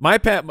 my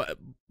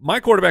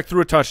quarterback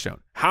threw a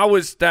touchdown. How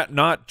is that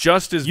not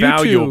just as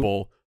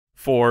valuable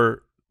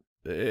for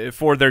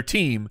their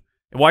team?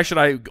 And why should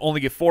I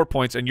only get 4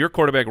 points? And your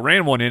quarterback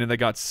ran one in, and they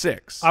got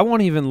 6. I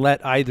won't even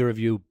let either of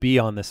you be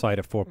on the side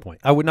of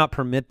 4-point. I would not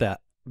permit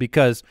that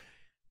because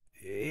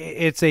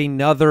it's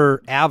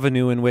another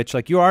avenue in which,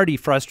 like, you're already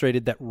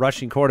frustrated that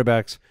rushing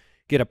quarterbacks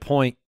get a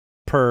point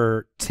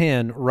per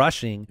 10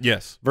 rushing,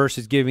 yes,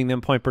 versus giving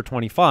them point per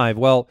 25.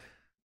 Well,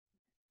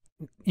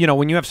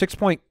 when you have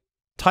 6-point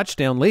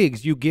touchdown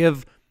leagues, you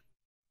give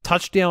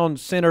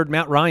touchdown-centered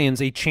Matt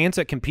Ryans a chance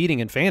at competing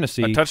in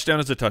fantasy. A touchdown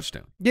is a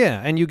touchdown.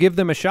 Yeah, and you give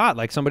them a shot.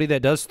 Like somebody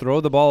that does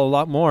throw the ball a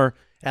lot more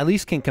at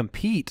least can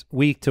compete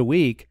week to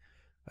week.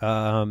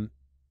 So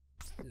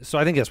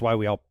I think that's why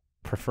we all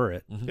prefer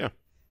it. Mm-hmm. Yeah.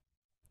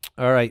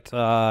 All right,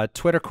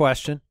 Twitter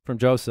question from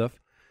Joseph.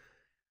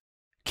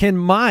 Can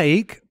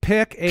Mike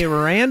pick a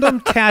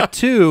random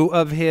tattoo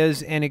of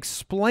his and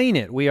explain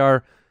it? We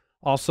are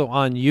also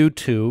on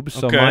YouTube,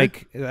 so Okay.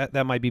 Mike,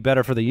 that might be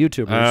better for the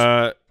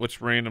YouTubers.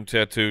 Which random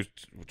tattoo?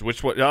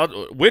 Which We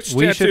should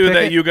tattoo pick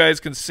that it. you guys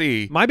can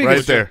see? My Right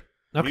biggest there.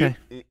 Okay.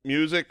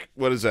 Music.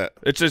 What is that?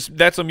 It's just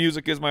that's a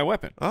music is my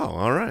weapon. Oh,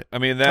 all right. I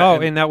mean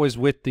that. and that was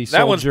with the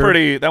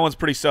soldier. That one's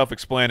pretty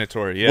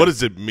self-explanatory. Yeah. What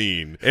does it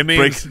mean? It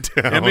means Break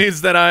it down. It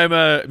means that I'm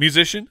a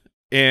musician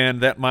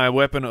and that my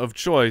weapon of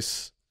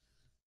choice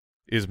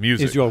is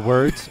music. Is your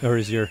words or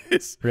is your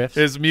it's, riffs?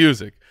 is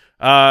music.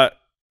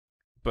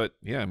 But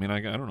yeah, I mean,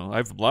 I don't know. I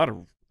have a lot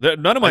of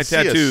none of my I see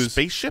a tattoos.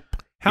 spaceship.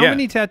 How yeah.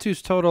 many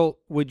tattoos total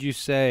would you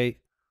say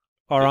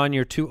are on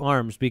your 2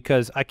 arms?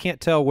 Because I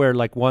can't tell where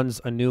like one's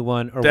a new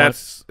one or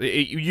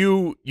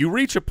You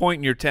reach a point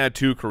in your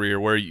tattoo career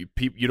where you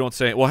don't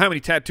say, well, how many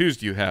tattoos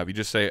do you have? You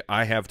just say,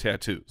 I have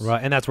tattoos.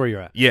 right, and that's where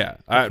you're at. Yeah.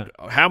 Okay.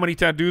 How many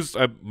tattoos?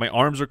 My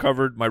arms are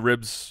covered. My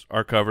ribs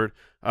are covered.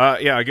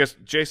 Yeah, I guess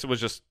Jason was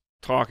just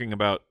talking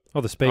about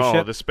Oh, the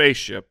spaceship. the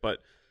spaceship, but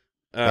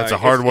That's a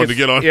hard one to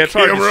get on Yeah, it's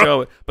hard camera. to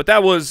show it. But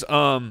that was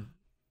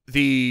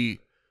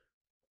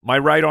my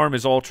right arm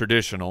is all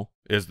traditional.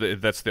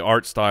 That's the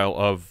art style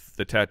of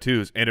the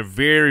tattoos, and a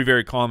very,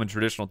 very common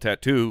traditional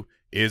tattoo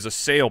is a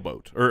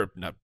sailboat, or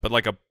not, but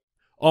like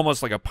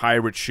almost like a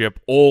pirate ship,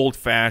 old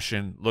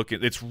fashioned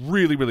looking. It's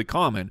really, really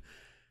common,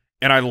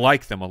 and I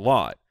like them a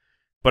lot.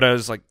 But I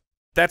was like,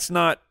 that's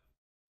not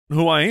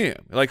who I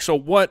am. Like, so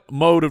what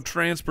mode of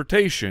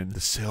transportation?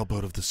 The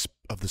sailboat of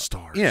the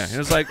stars. Yeah, and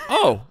it's like,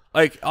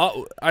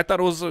 I thought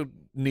it was a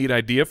neat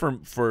idea for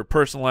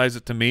personalize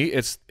it to me.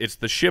 It's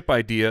the ship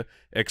idea,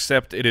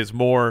 except it is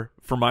more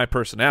for my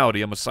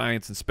personality. I'm a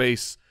science and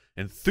space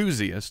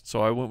enthusiast,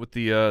 so I went with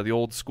the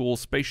old school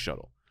space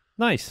shuttle.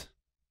 Nice.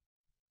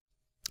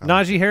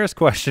 Najee Harris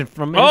question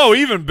from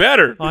Even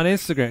better. on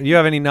Instagram. You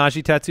have any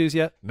Najee tattoos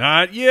yet?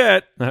 Not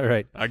yet. All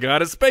right. I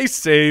got a space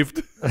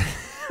saved.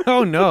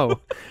 Oh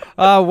no.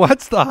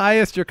 What's the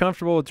highest you're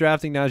comfortable with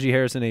drafting Najee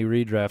Harris in a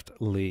redraft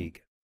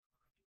league?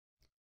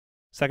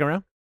 Second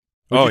round?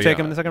 Would you take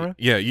him in the second round?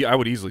 Yeah, I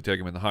would easily take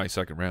him in the high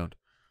second round.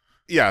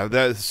 Yeah,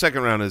 the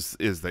second round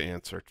is the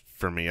answer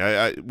for me.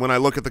 I when I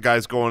look at the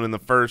guys going in the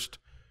first,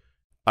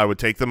 I would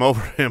take them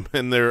over him.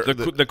 And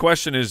The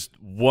question is,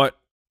 what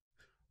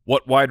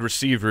wide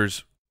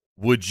receivers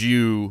would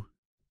you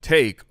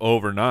take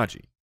over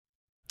Najee?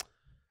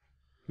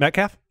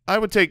 Metcalf? I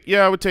would take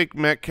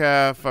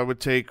Metcalf. I would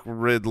take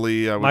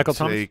Ridley. I would Michael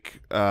Thomas?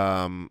 take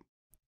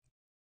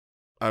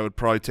I would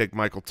probably take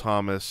Michael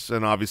Thomas,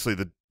 and obviously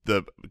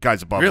the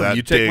guys above Really? that.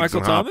 You take Diggs Michael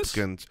and Thomas?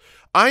 Hopkins.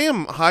 I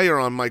am higher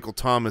on Michael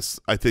Thomas,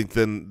 I think,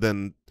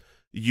 than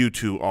you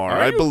two are.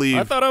 I believe.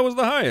 I thought I was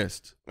the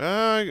highest.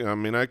 I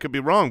mean, I could be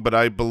wrong, but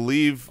I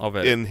believe I'll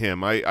bet in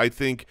him. I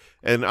think,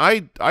 and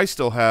I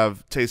still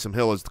have Taysom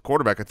Hill as the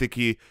quarterback. I think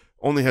he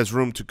only has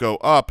room to go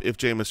up if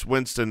Jameis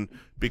Winston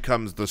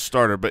becomes the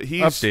starter. But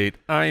he's Update.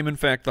 I am in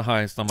fact the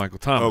highest on Michael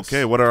Thomas.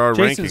 okay. What are our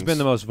Jason's rankings? been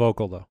the most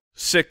vocal though.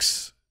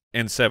 6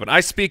 and 7. I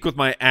speak with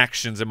my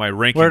actions and my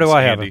rankings. Where do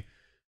I have Andy.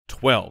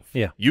 12.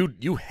 Yeah.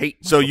 You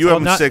hate. So Michael you have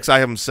him not- 6. I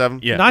have him 7.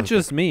 Yeah. Not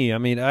just me. I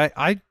mean,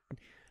 I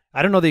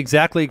don't know the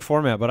exact league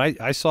format, but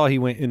I saw he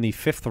went in the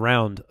 5th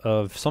round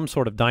of some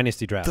sort of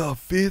dynasty draft. the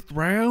 5th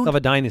round. Of a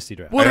dynasty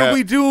draft. What I are have-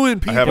 we doing,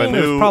 people? I have a It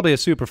was new- probably a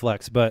super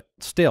flex, but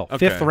still,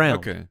 Okay, 5th round.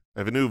 Okay. I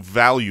have a new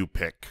value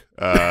pick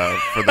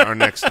for our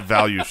next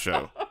value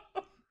show.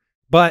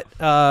 But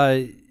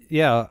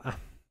yeah,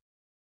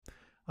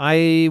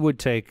 I would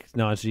take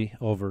Najee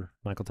over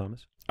Michael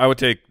Thomas. I would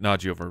take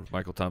Najee over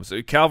Michael Thomas.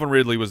 Calvin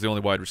Ridley was the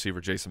only wide receiver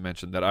Jason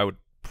mentioned that I would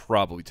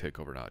probably take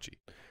over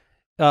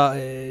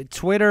Najee.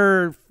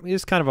 Twitter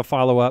is kind of a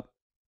follow-up.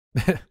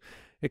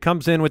 It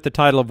comes in with the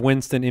title of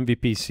Winston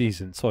MVP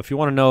season. So if you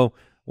want to know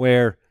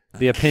where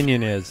the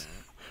opinion is,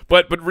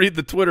 But read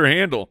the Twitter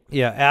handle.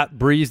 yeah, at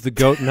Breeze the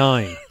Goat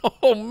 9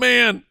 Oh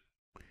man,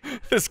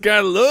 this guy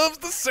loves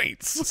the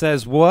Saints.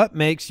 says, "What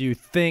makes you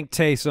think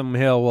Taysom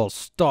Hill will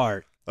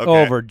start Okay.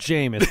 over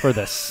Jameis for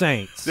the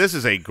Saints?" This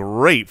is a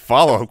great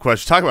follow-up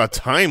question. Talk about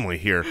timely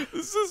here.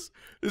 This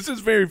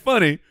is very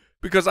funny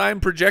because I'm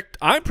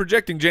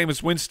projecting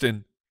Jameis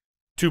Winston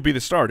to be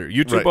the starter.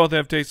 You two Right. both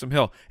have Taysom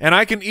Hill, and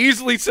I can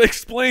easily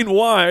explain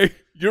why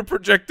you're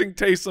projecting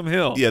Taysom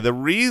Hill. Yeah, the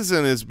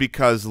reason is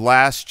because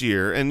last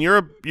year, and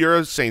you're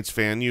a Saints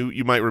fan,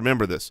 you might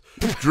remember this.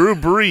 Drew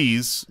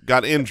Brees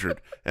got injured,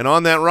 and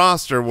on that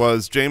roster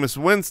was Jameis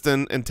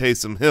Winston and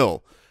Taysom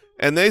Hill.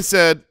 And they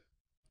said,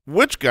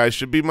 which guy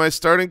should be my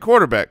starting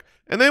quarterback?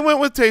 And they went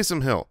with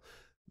Taysom Hill.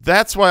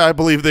 That's why I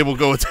believe they will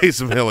go with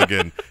Taysom Hill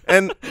again.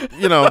 And,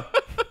 you know,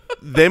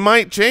 they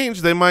might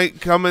change. They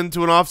might come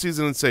into an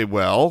offseason and say,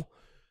 well,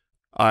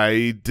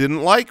 I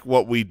didn't like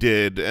what we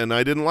did, and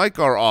I didn't like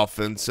our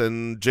offense,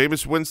 and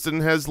Jameis Winston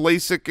has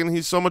LASIK, and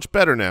he's so much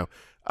better now.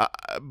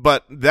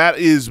 But that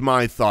is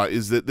my thought,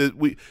 is that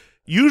we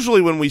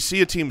usually when we see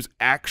a team's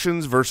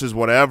actions versus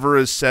whatever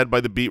is said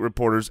by the beat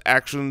reporters,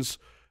 actions,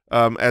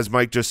 as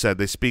Mike just said,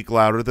 they speak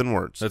louder than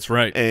words. That's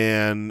right.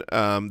 And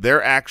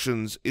their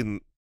actions in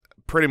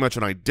pretty much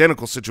an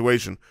identical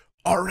situation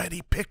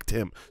already picked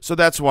him. So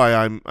that's why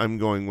I'm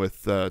going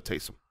with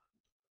Taysom.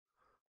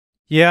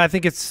 Yeah, I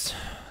think it's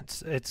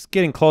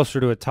getting closer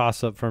to a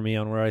toss-up for me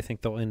on where I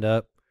think they'll end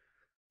up.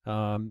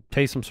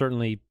 Taysom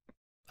certainly,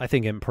 I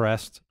think,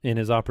 impressed in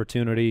his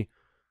opportunity,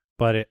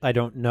 but I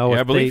don't know. Yeah,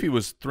 I if believe he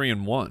was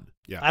 3-1.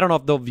 Yeah, I don't know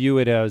if they'll view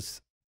it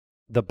as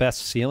the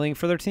best ceiling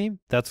for their team.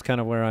 That's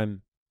kind of where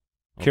I'm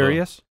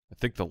curious. I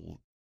think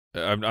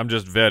I'm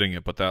just vetting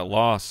it, but that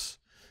loss,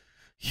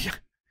 yeah,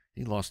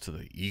 he lost to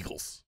the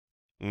Eagles.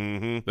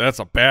 Mm-hmm. That's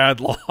a bad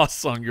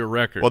loss on your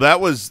record. Well, that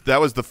was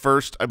the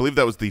first. I believe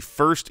that was the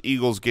first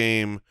Eagles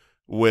game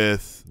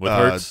with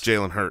Hurts?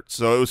 Jalen Hurts.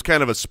 So it was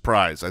kind of a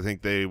surprise. I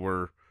think they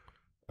were.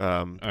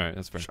 All right,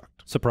 that's fair.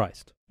 Shocked.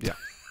 Surprised. Yeah.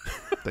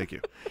 Thank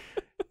you.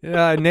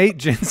 Nate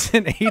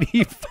Jensen,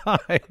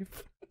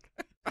 85.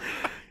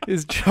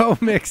 Is Joe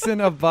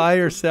Mixon a buy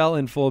or sell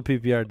in full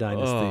PPR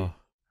dynasty? Oh.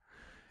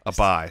 A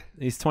bye.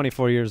 He's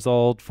 24 years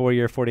old,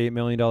 4-year, $48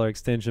 million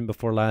extension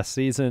before last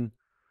season.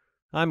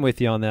 I'm with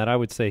you on that. I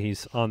would say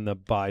he's on the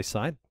buy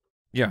side.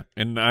 Yeah,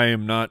 and I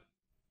am not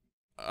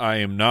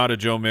a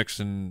Joe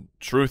Mixon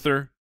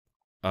truther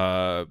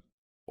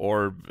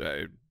or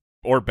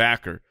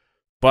backer,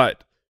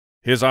 but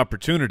his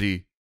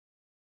opportunity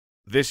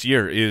this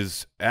year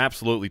is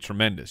absolutely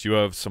tremendous. You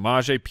have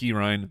Samaje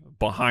Perine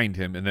behind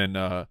him, and then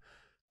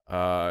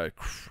I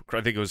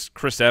think it was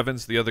Chris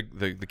Evans,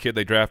 the kid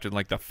they drafted in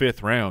like the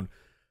 5th round.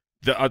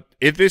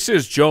 If this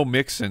is Joe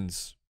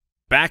Mixon's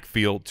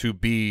backfield to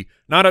be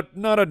not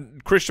a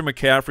Christian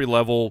McCaffrey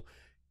level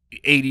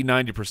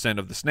 80-90%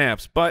 of the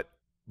snaps, but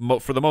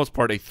for the most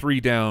part a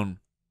 3-down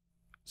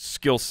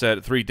skill set,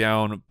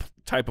 3-down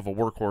type of a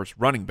workhorse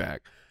running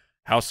back.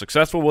 How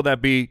successful will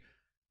that be?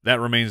 That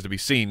remains to be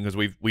seen, because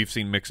we've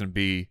seen Mixon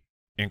be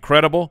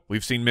incredible.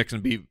 We've seen Mixon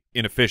be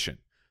inefficient.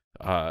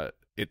 But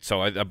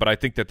I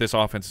think that this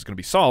offense is going to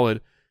be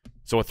solid.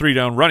 So a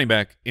 3-down running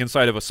back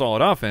inside of a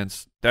solid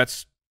offense,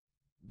 that's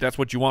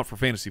what you want for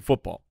fantasy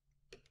football.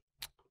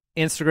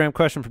 Instagram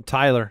question from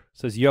Tyler.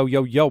 Says, yo,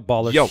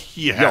 ballers. Yo.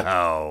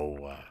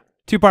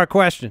 2-part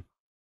question.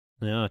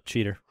 Yeah,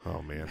 cheater.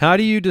 Oh, man. How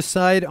do you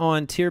decide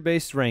on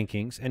tier-based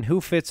rankings, and who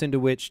fits into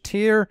which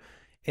tier?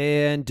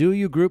 And do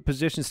you group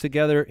positions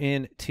together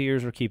in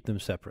tiers or keep them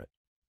separate?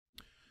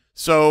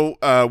 So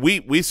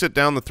we sit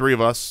down, the three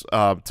of us,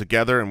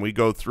 together, and we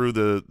go through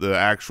the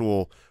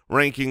actual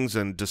rankings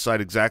and decide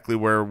exactly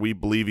where we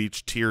believe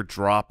each tier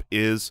drop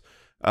is.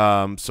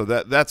 So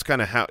that's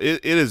kind of how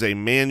it is a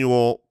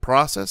manual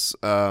process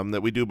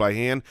that we do by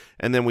hand,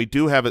 and then we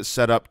do have it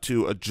set up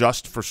to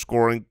adjust for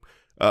scoring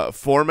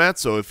format.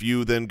 So if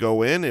you then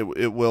go in,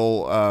 it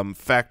will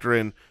factor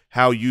in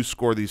how you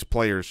score these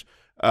players.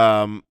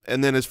 And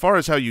then as far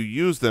as how you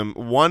use them,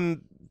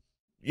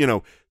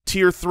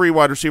 Tier 3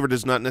 wide receiver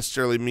does not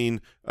necessarily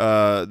mean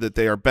that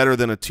they are better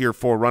than a Tier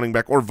 4 running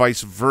back or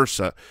vice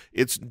versa.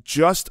 It's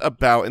just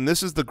about, and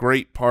this is the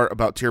great part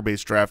about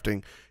tier-based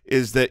drafting,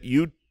 is that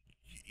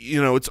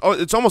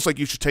it's almost like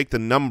you should take the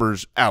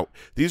numbers out.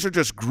 These are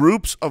just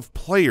groups of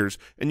players,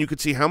 and you can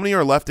see how many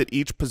are left at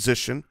each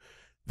position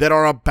that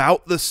are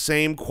about the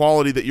same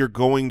quality that you're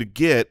going to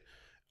get.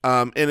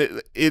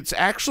 And it's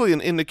actually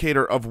an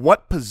indicator of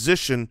what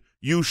position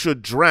you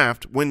should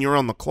draft when you're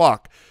on the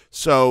clock.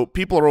 So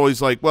people are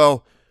always like,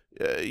 well,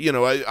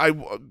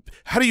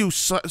 how do you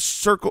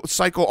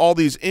cycle all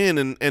these in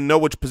and know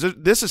which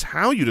position? This is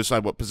how you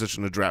decide what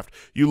position to draft.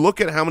 You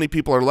look at how many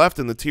people are left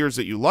in the tiers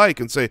that you like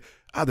and say,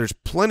 there's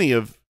plenty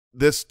of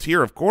this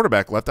tier of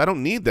quarterback left. I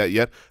don't need that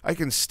yet. I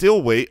can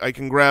still wait. I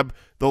can grab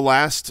the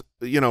last,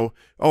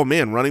 oh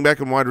man, running back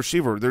and wide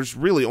receiver. There's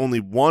really only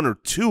 1 or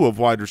 2 of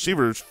wide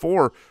receivers,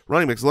 4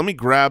 running backs. Let me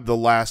grab the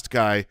last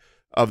guy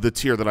of the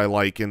tier that I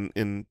like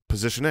in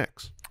position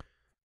X.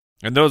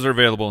 And those are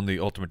available in the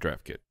Ultimate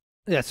Draft Kit.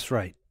 That's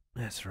right.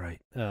 That's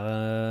right.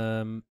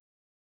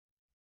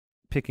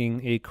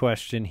 Picking a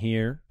question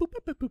here.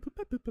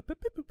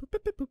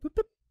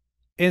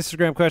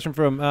 Instagram question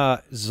from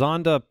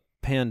Zonda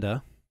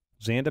Panda.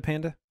 Zanda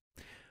Panda?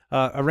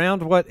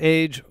 Around what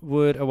age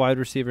would a wide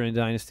receiver in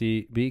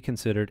Dynasty be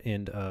considered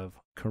end of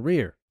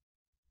career?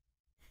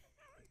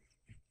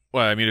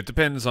 Well, I mean, it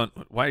depends on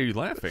 – why are you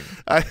laughing?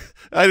 I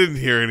didn't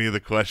hear any of the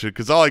question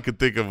because all I could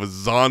think of was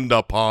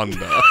Zonda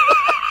Panda.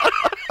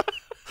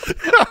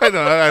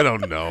 I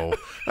don't know.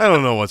 I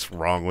don't know what's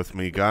wrong with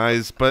me,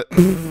 guys, but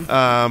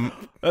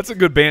that's a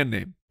good band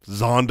name.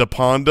 Zonda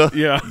Panda?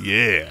 Yeah.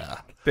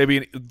 Yeah.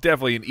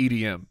 Definitely an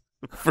EDM.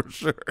 For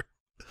sure.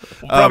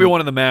 Probably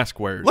one of the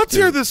mask wearers. Let's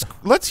hear this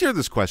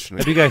question.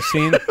 Have you guys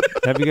seen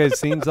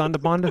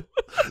Zonda Panda?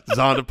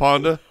 Zonda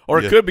Panda? Or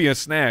it could be a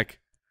snack.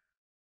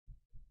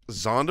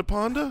 Zonda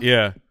Panda?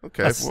 Yeah.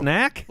 Okay. A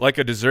snack? Like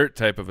a dessert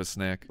type of a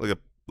snack.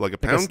 Like a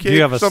pound cake? Do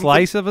you have a something?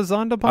 Slice of a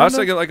Zonda Panda? I was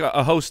thinking like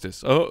a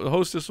Hostess. A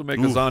Hostess would make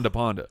a Zonda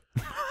Panda.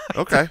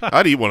 Okay.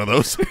 I'd eat one of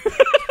those.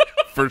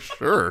 For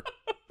sure.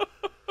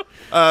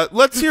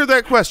 Let's hear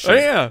that question. Oh,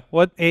 yeah.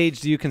 What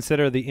age do you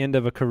consider the end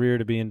of a career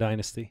to be in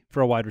Dynasty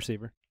for a wide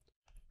receiver?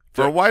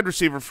 For a wide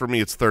receiver, for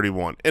me, it's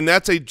 31. And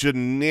that's a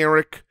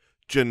generic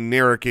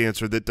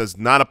answer that does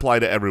not apply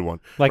to everyone.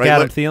 Like right?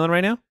 Adam Thielen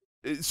right now?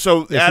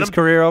 So Is his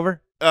career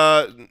over?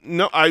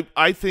 No,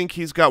 I think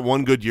he's got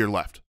 1 good year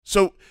left.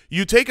 So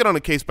you take it on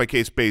a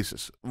case-by-case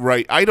basis,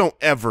 right? I don't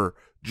ever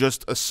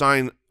just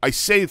assign – I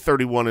say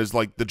 31 is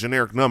like the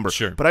generic number,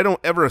 sure, but I don't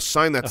ever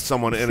assign that to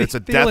someone and it's a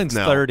death Thielen's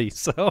knell. 30,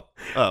 so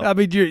I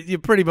mean you're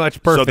pretty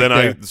much perfect.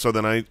 So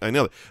then I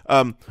nailed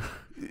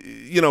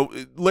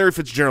it. Larry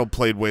Fitzgerald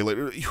played way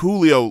later.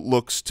 Julio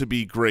looks to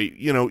be great.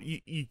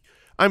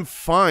 I'm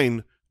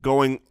fine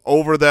going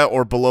over that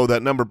or below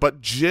that number,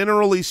 but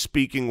generally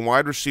speaking,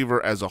 wide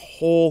receiver as a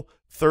whole,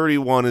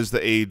 31 is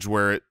the age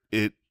where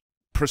it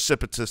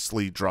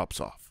precipitously drops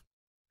off.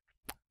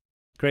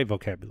 Great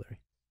vocabulary.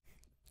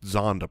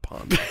 Zonda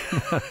Pond.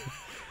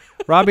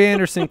 Robbie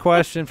Anderson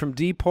question from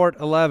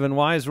Dport11.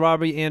 Why is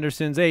Robbie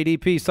Anderson's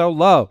ADP so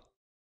low?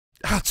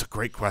 That's a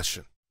great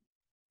question.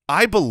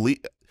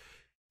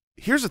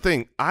 Here's the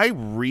thing. I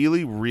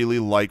really, really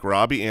like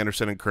Robbie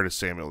Anderson and Curtis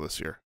Samuel this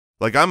year.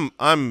 Like Are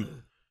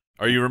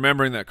you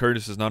remembering that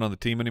Curtis is not on the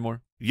team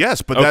anymore?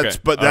 Yes, but okay.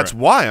 that's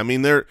why. I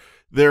mean,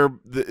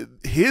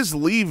 his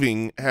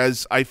leaving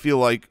has, I feel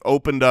like,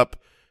 opened up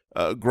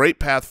a great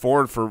path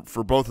forward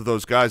for both of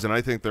those guys, and I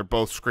think they're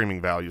both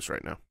screaming values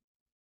right now.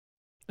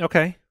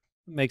 Okay.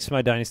 Makes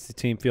my dynasty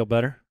team feel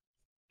better.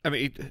 I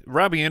mean,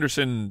 Robbie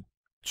Anderson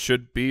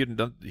should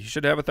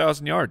have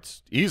 1,000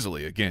 yards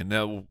easily again.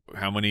 Now,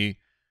 how many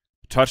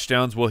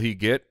touchdowns will he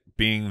get,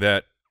 being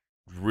that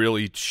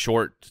really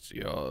short,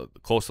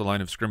 close to the line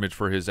of scrimmage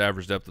for his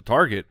average depth of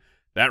target?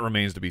 That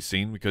remains to be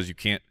seen, because you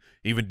can't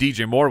 – even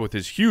DJ Moore with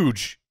his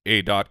huge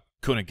A-dot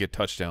couldn't get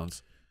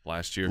touchdowns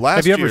last year.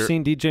 Have you ever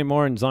seen DJ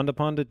Moore and Zonda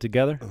Panda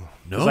together?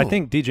 No. I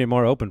think DJ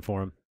Moore opened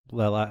for him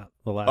the last.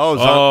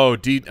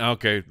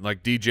 Okay,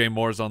 like DJ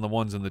Moore's on the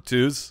ones and the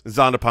twos.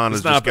 Zonda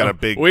Panda's just got a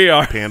big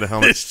panda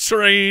helmet. This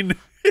train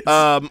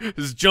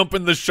is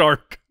jumping the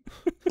shark.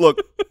 Look,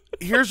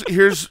 here's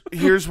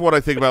what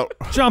I think about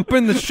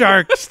jumping the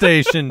shark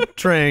station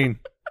train.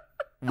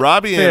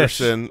 Robbie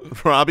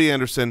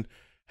Anderson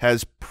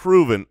has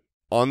proven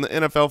on the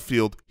NFL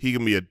field he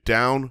can be a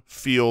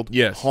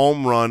downfield,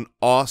 home run,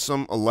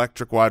 awesome,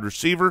 electric wide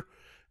receiver.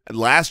 And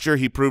last year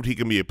he proved he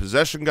can be a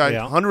possession guy.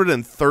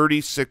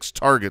 136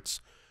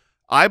 targets.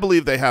 I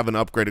believe they have an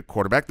upgraded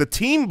quarterback. The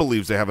team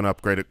believes they have an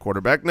upgraded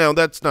quarterback. Now,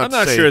 that's not. I'm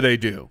not sure they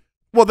do.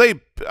 Well, they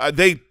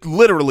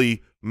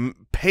literally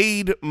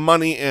paid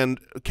money and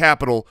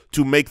capital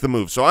to make the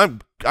move. So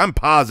I'm I'm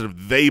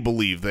positive they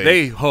believe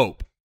They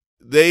hope.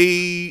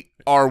 They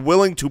are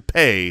willing to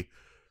pay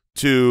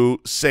to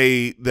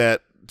say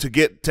that to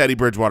get Teddy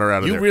Bridgewater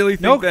out of You there. really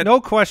think that? No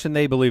question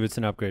they believe it's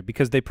an upgrade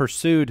because they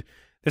pursued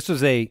 – this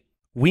was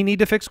we need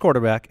to fix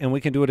quarterback, and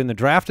we can do it in the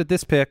draft at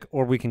this pick,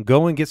 or we can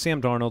go and get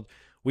Sam Darnold.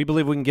 We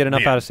believe we can get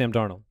enough out of Sam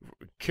Darnold.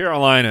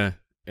 Carolina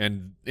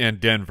and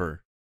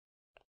Denver.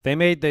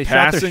 They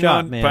shot their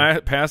shot,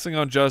 man. Passing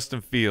on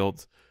Justin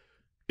Fields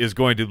is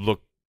going to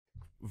look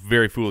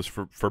very foolish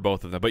for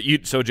both of them. But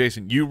so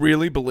Jason, you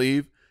really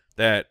believe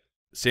that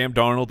Sam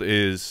Darnold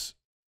is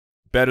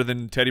better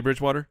than Teddy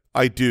Bridgewater?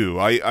 I do.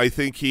 I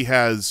think he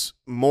has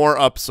more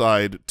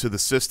upside to the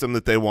system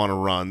that they want to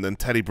run than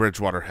Teddy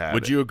Bridgewater had.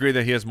 Would you agree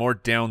that he has more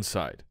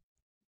downside?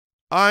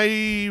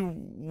 I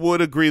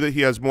would agree that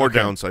he has more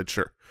downside,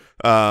 sure.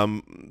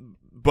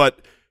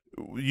 But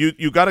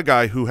you got a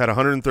guy who had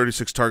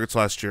 136 targets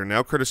last year.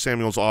 Now Curtis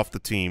Samuel's off the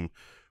team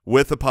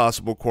with a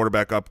possible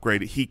quarterback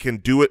upgrade. He can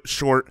do it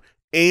short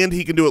and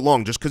he can do it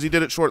long. Just because he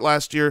did it short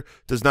last year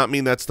does not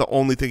mean that's the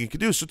only thing he can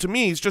do. So to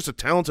me, he's just a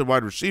talented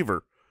wide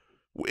receiver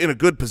in a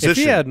good position. If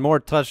he had more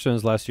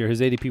touchdowns last year, his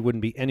ADP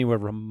wouldn't be anywhere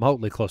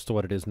remotely close to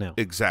what it is now.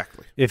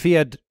 Exactly. If he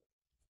had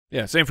 –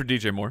 yeah, same for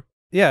DJ Moore.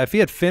 Yeah, if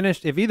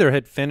either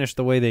had finished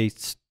the way they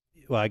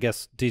 – well, I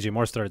guess DJ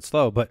Moore started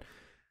slow, but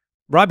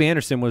Robbie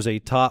Anderson was a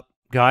top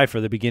guy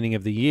for the beginning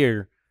of the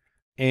year,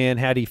 and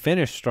had he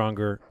finished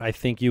stronger, I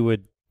think you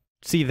would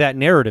see that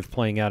narrative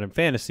playing out in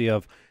fantasy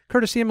of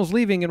Curtis Samuel's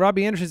leaving and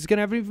Robbie Anderson is going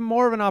to have even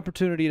more of an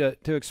opportunity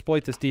to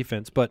exploit this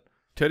defense. But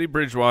Teddy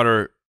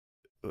Bridgewater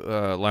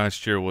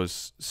last year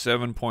was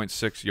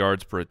 7.6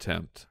 yards per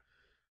attempt.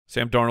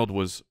 Sam Darnold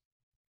was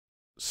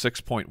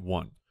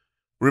 6.1.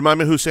 Remind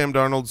me who Sam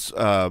Darnold's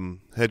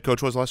head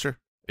coach was last year?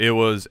 It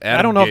was Adam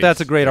I don't know Gase. if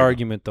that's a great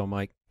argument, though,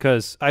 Mike,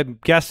 because I'm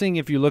guessing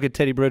if you look at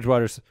Teddy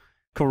Bridgewater's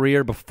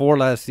career before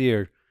last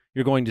year,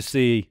 you're going to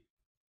see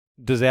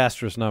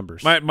disastrous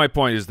numbers. My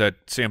point is that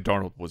Sam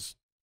Darnold was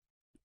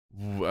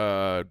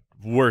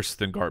worse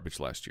than garbage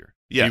last year.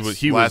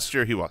 Yes, last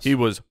year he was. He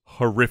was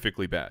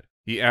horrifically bad.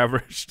 He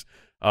averaged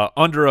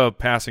under a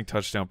passing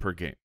touchdown per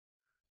game.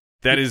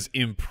 That is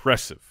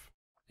impressive.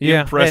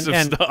 Yeah, impressive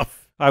and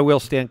stuff. I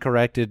will stand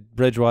corrected.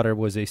 Bridgewater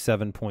was a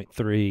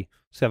 7.3,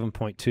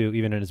 7.2,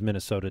 even in his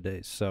Minnesota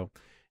days. So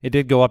it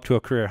did go up to a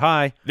career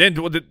high. And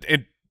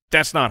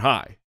that's not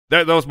high.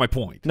 That was my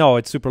point. No,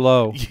 it's super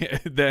low. Yeah,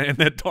 and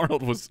that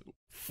Darnold was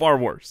far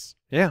worse.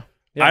 Yeah.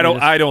 I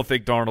don't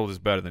think Darnold is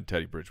better than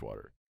Teddy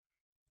Bridgewater.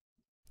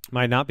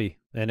 Might not be.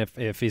 And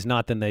if he's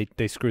not, then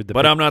they screwed the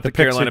But I'm not the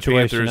Carolina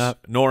situation Panthers,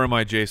 up. nor am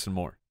I Jason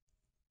Moore.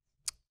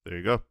 There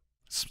you go.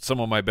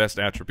 Some of my best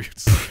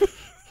attributes.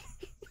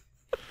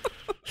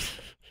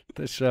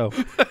 This show.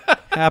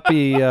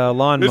 Happy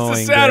lawn mowing.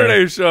 It's a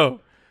Saturday show.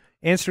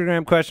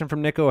 Instagram question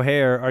from Nick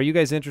O'Hare. Are you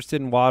guys interested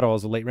in Waddle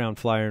as a late-round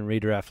flyer in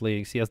redraft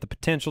leagues? He has the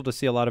potential to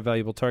see a lot of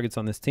valuable targets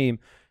on this team,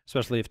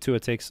 especially if Tua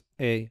takes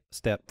a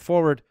step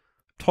forward.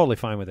 Totally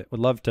fine with it.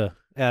 Would love to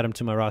add him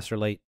to my roster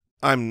late.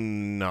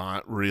 I'm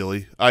not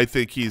really. I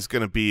think he's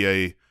going to be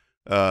a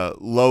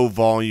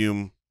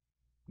low-volume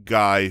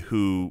guy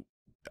who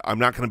I'm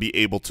not going to be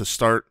able to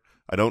start.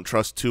 I don't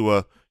trust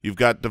Tua. You've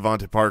got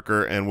Devontae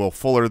Parker and Will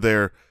Fuller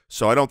there,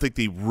 so I don't think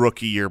the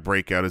rookie year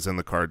breakout is in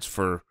the cards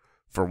for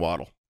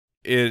Waddle.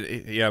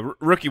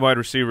 Rookie wide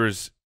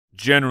receivers,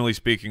 generally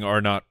speaking,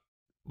 are not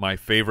my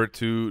favorite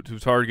to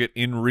target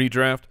in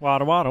redraft.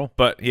 Waddle.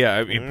 But yeah,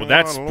 I mean,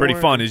 that's pretty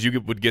fun. Is you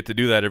would get to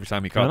do that every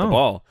time he caught the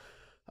ball.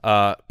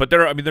 But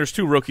there's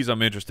two rookies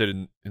I'm interested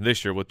in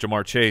this year with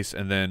Jamar Chase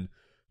and then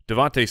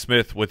Devontae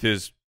Smith with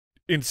his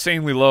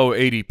insanely low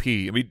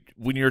ADP. I mean,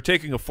 when you're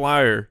taking a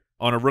flyer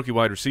on a rookie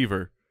wide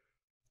receiver,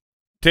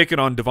 take it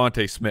on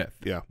Devontae Smith.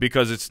 Yeah,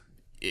 because it's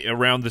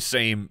around the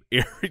same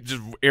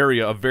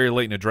area of very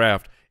late in the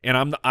draft.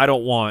 And I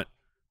don't want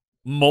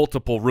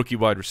multiple rookie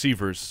wide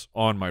receivers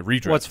on my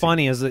redraft. What's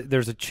funny is that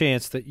there's a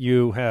chance that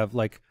you have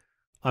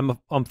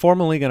I'm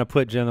formally going to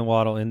put Jalen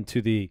Waddle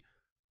into the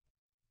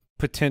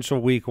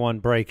potential week 1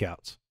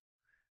 breakouts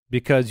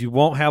because you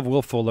won't have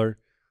Will Fuller.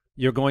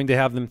 You're going to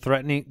have them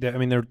threatening. I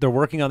mean, they're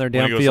working on their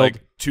downfield. Goes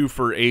like 2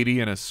 for 80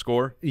 and a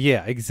score.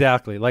 Yeah,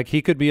 exactly. Like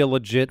he could be a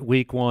legit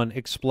week 1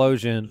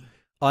 explosion,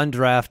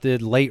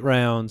 undrafted, late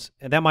rounds,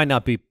 and that might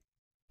not be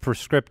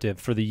prescriptive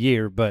for the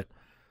year, but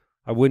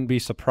I wouldn't be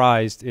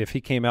surprised if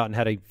he came out and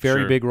had a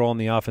very big role in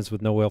the offense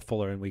with no Will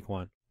Fuller in week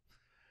 1.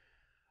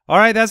 All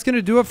right, that's going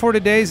to do it for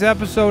today's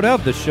episode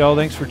of the show.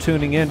 Thanks for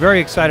tuning in.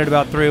 Very excited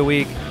about 3 a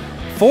week.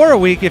 4 a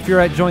week if you're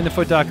at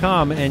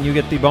jointhefoot.com and you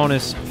get the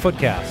bonus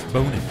Footcast.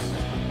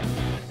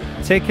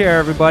 Bonus. Take care,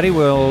 everybody.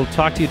 We'll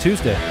talk to you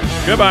Tuesday.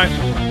 Goodbye.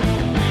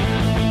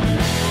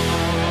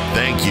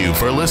 Thank you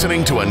for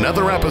listening to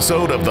another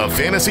episode of the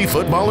Fantasy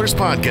Footballers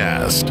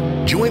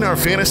Podcast. Join our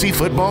fantasy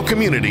football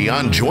community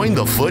on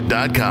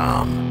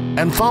jointhefoot.com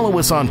and follow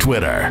us on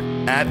Twitter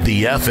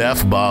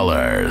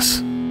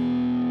 @TheFFBallers.